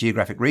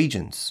 geographic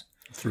regions.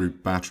 Through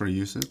battery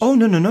usage? Oh,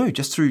 no,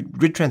 just through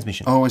grid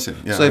transmission. Oh, I see.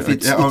 Yeah, so if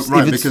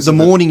it's the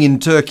morning in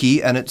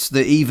Turkey and it's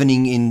the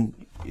evening in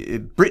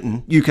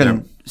Britain, you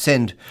can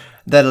send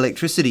that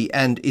electricity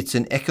and it's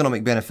an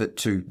economic benefit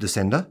to the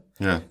sender.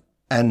 Yeah.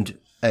 And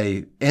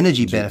a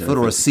energy benefit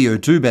or a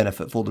CO2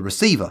 benefit for the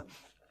receiver.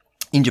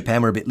 In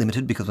Japan, we're a bit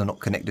limited because we're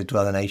not connected to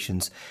other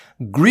nations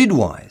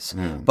grid-wise.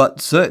 But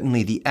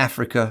certainly the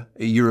Africa,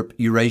 Europe,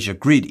 Eurasia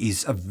grid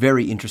is a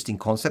very interesting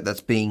concept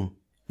that's being,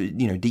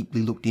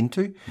 deeply looked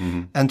into.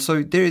 And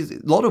so there is a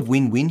lot of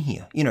win-win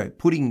here.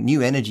 Putting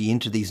new energy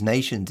into these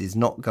nations is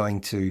not going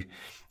to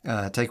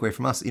take away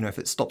from us. If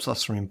it stops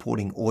us from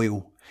importing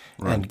oil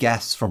and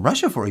gas from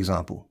Russia, for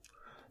example,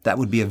 that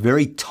would be a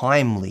very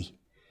timely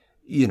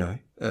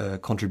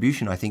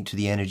contribution, I think, to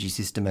the energy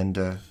system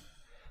and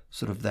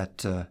sort of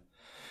that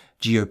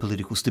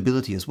geopolitical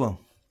stability as well.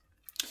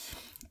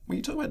 When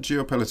you talk about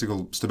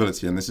geopolitical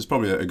stability, and this is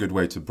probably a good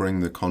way to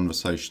bring the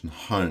conversation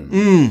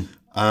home,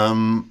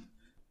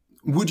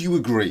 would you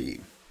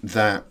agree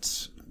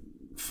that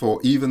for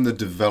even the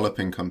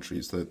developing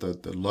countries,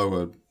 the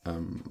lower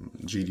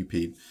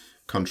GDP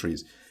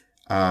countries,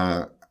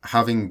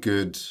 having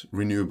good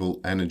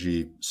renewable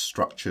energy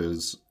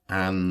structures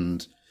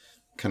and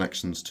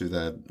connections to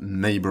their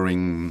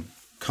neighboring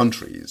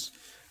countries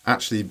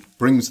actually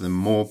brings them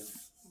more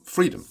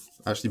freedom,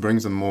 actually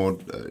brings them more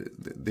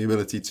the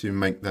ability to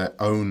make their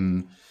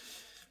own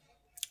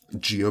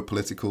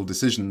geopolitical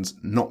decisions,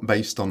 not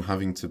based on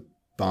having to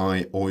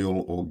buy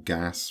oil or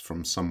gas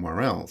from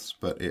somewhere else,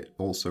 but it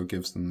also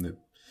gives them the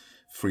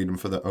freedom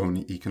for their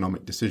own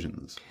economic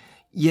decisions?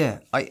 Yeah,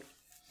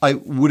 I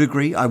would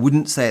agree. I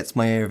wouldn't say it's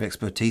my area of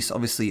expertise.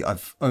 Obviously,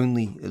 I've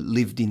only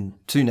lived in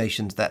 2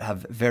 nations that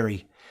have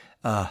very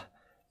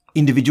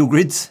individual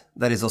grids.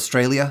 That is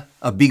Australia,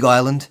 a big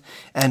island,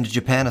 and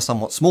Japan, a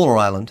somewhat smaller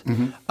island,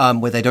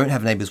 where they don't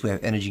have neighbours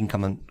where energy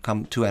can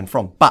come to and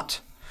from.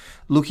 But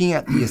looking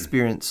at the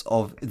experience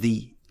of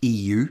the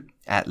EU,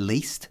 at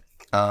least,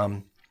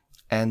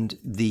 and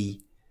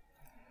the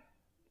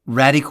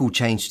radical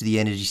change to the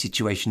energy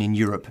situation in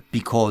Europe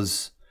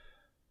because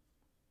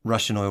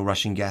Russian oil,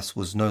 Russian gas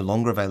was no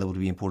longer available to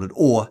be imported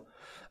or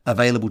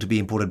available to be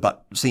imported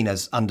but seen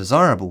as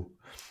undesirable.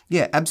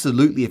 Yeah,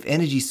 absolutely. If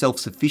energy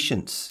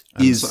self-sufficiency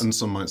is... And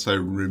some might say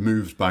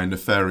removed by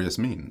nefarious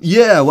means.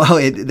 Yeah, well,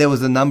 there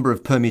was a number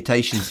of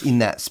permutations in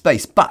that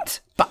space.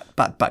 But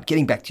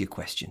getting back to your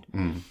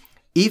question,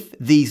 if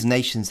these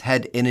nations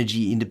had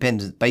energy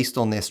independence based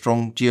on their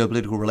strong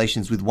geopolitical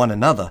relations with one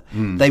another,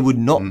 they would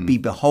not be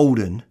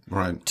beholden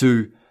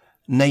to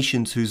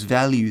nations whose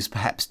values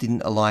perhaps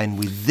didn't align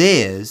with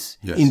theirs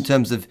in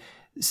terms of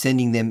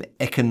sending them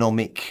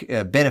economic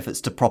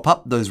benefits to prop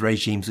up those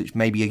regimes which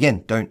maybe,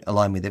 again, don't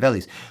align with their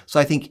values. So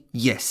I think,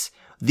 yes,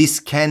 this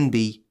can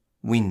be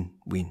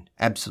win-win.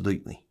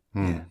 Absolutely.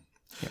 Yeah.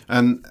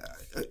 And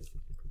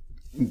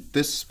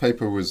This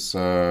paper was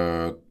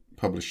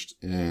published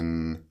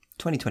in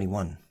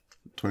 2021.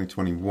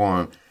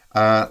 2021.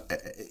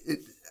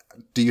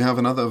 Do you have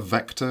another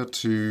vector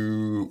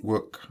to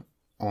work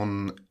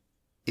on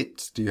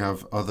it? Do you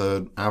have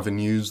other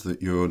avenues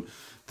that you're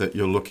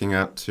looking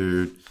at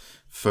to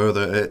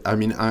further it? I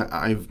mean,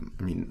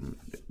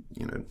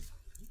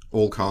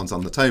 all cards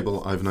on the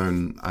table. I've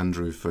known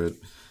Andrew for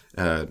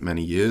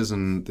many years,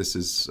 and this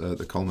is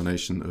the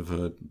culmination of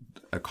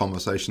a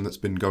conversation that's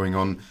been going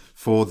on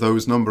for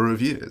those number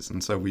of years.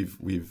 And so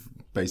we've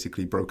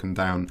basically broken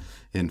down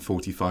in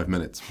 45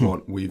 minutes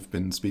what we've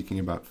been speaking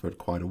about for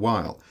quite a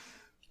while.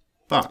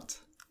 But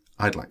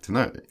I'd like to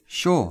know.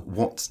 Sure.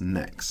 What's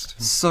next?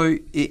 So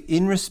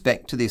in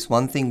respect to this,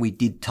 one thing we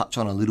did touch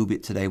on a little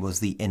bit today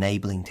was the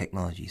enabling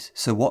technologies.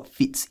 So what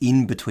fits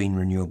in between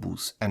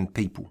renewables and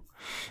people?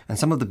 And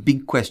some of the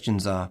big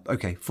questions are,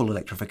 okay, full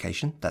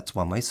electrification, that's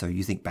one way. So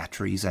you think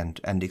batteries and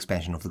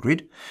expansion of the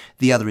grid.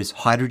 The other is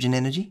hydrogen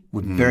energy.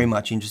 We're very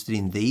much interested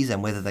in these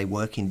and whether they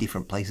work in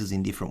different places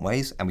in different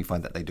ways. And we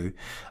find that they do.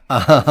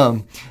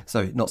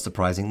 So not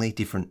surprisingly,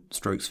 different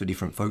strokes for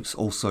different folks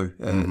also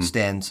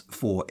stands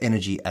for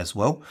energy as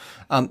well.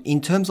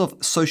 In terms of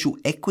social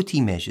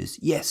equity measures,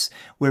 yes,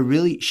 we're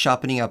really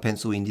sharpening our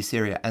pencil in this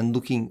area and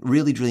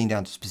really drilling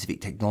down to specific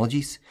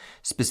technologies,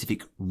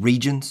 specific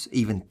regions,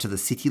 even to the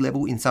city level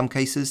in some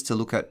cases, to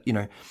look at,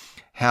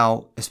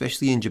 how,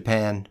 especially in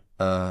Japan,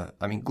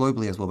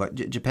 globally as well, but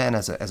Japan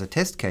as a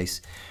test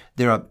case,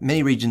 there are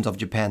many regions of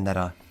Japan that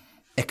are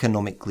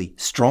economically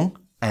strong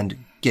and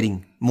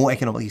getting more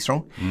economically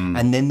strong.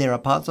 And then there are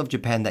parts of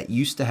Japan that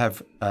used to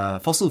have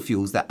fossil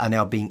fuels that are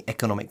now being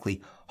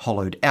economically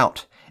hollowed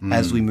out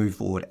as we move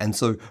forward. And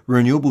so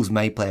renewables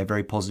may play a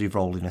very positive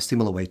role in a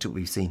similar way to what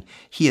we've seen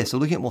here. So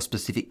looking at more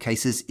specific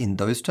cases in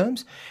those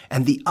terms.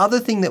 And the other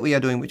thing that we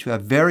are doing, which we are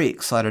very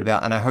excited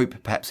about, and I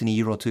hope perhaps in a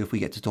year or two, if we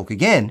get to talk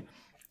again.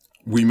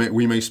 We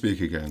may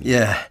speak again.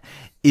 Yeah.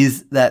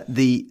 Is that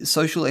the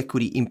social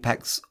equity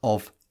impacts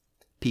of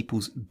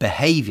people's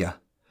behavior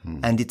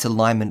and its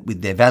alignment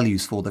with their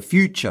values for the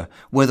future,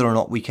 whether or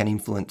not we can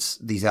influence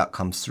these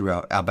outcomes through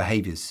our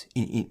behaviors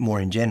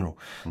more in general.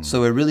 So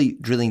we're really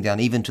drilling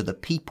down even to the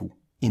people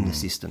in the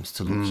systems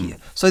to look here.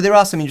 So there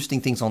are some interesting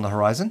things on the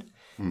horizon,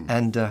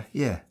 and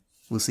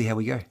we'll see how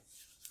we go.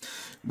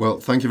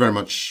 Well, thank you very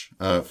much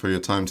for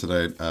your time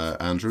today,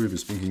 Andrew. We've been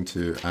speaking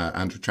to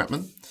Andrew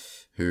Chapman,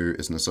 who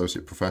is an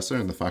associate professor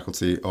in the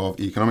Faculty of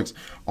Economics,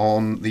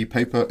 on the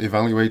paper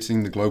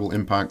evaluating the global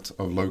impact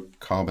of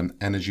low-carbon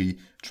energy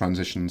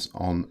transitions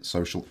on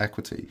social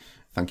equity.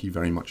 Thank you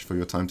very much for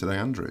your time today,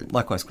 Andrew.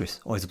 Likewise, Chris.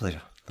 Always a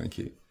pleasure. Thank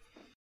you.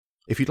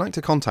 If you'd like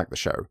to contact the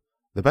show,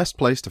 the best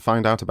place to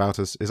find out about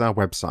us is our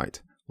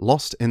website,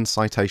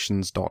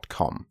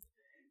 LostInCitations.com.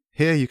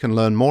 Here you can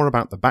learn more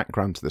about the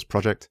background to this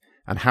project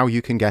and how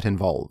you can get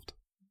involved.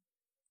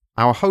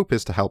 Our hope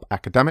is to help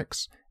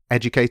academics,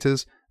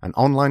 educators, and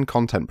online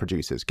content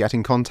producers get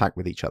in contact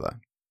with each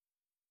other.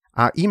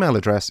 Our email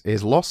address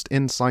is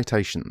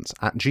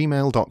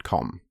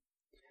lostincitations@gmail.com.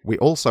 We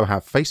also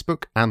have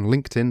Facebook and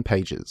LinkedIn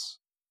pages.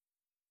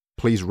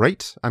 Please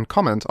rate and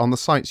comment on the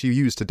sites you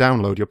use to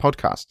download your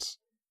podcasts.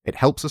 It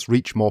helps us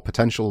reach more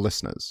potential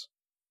listeners.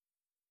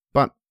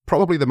 But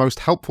probably the most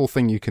helpful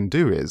thing you can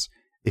do is,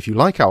 if you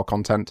like our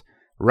content,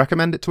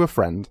 recommend it to a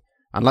friend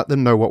and let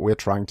them know what we're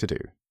trying to do.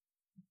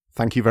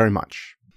 Thank you very much.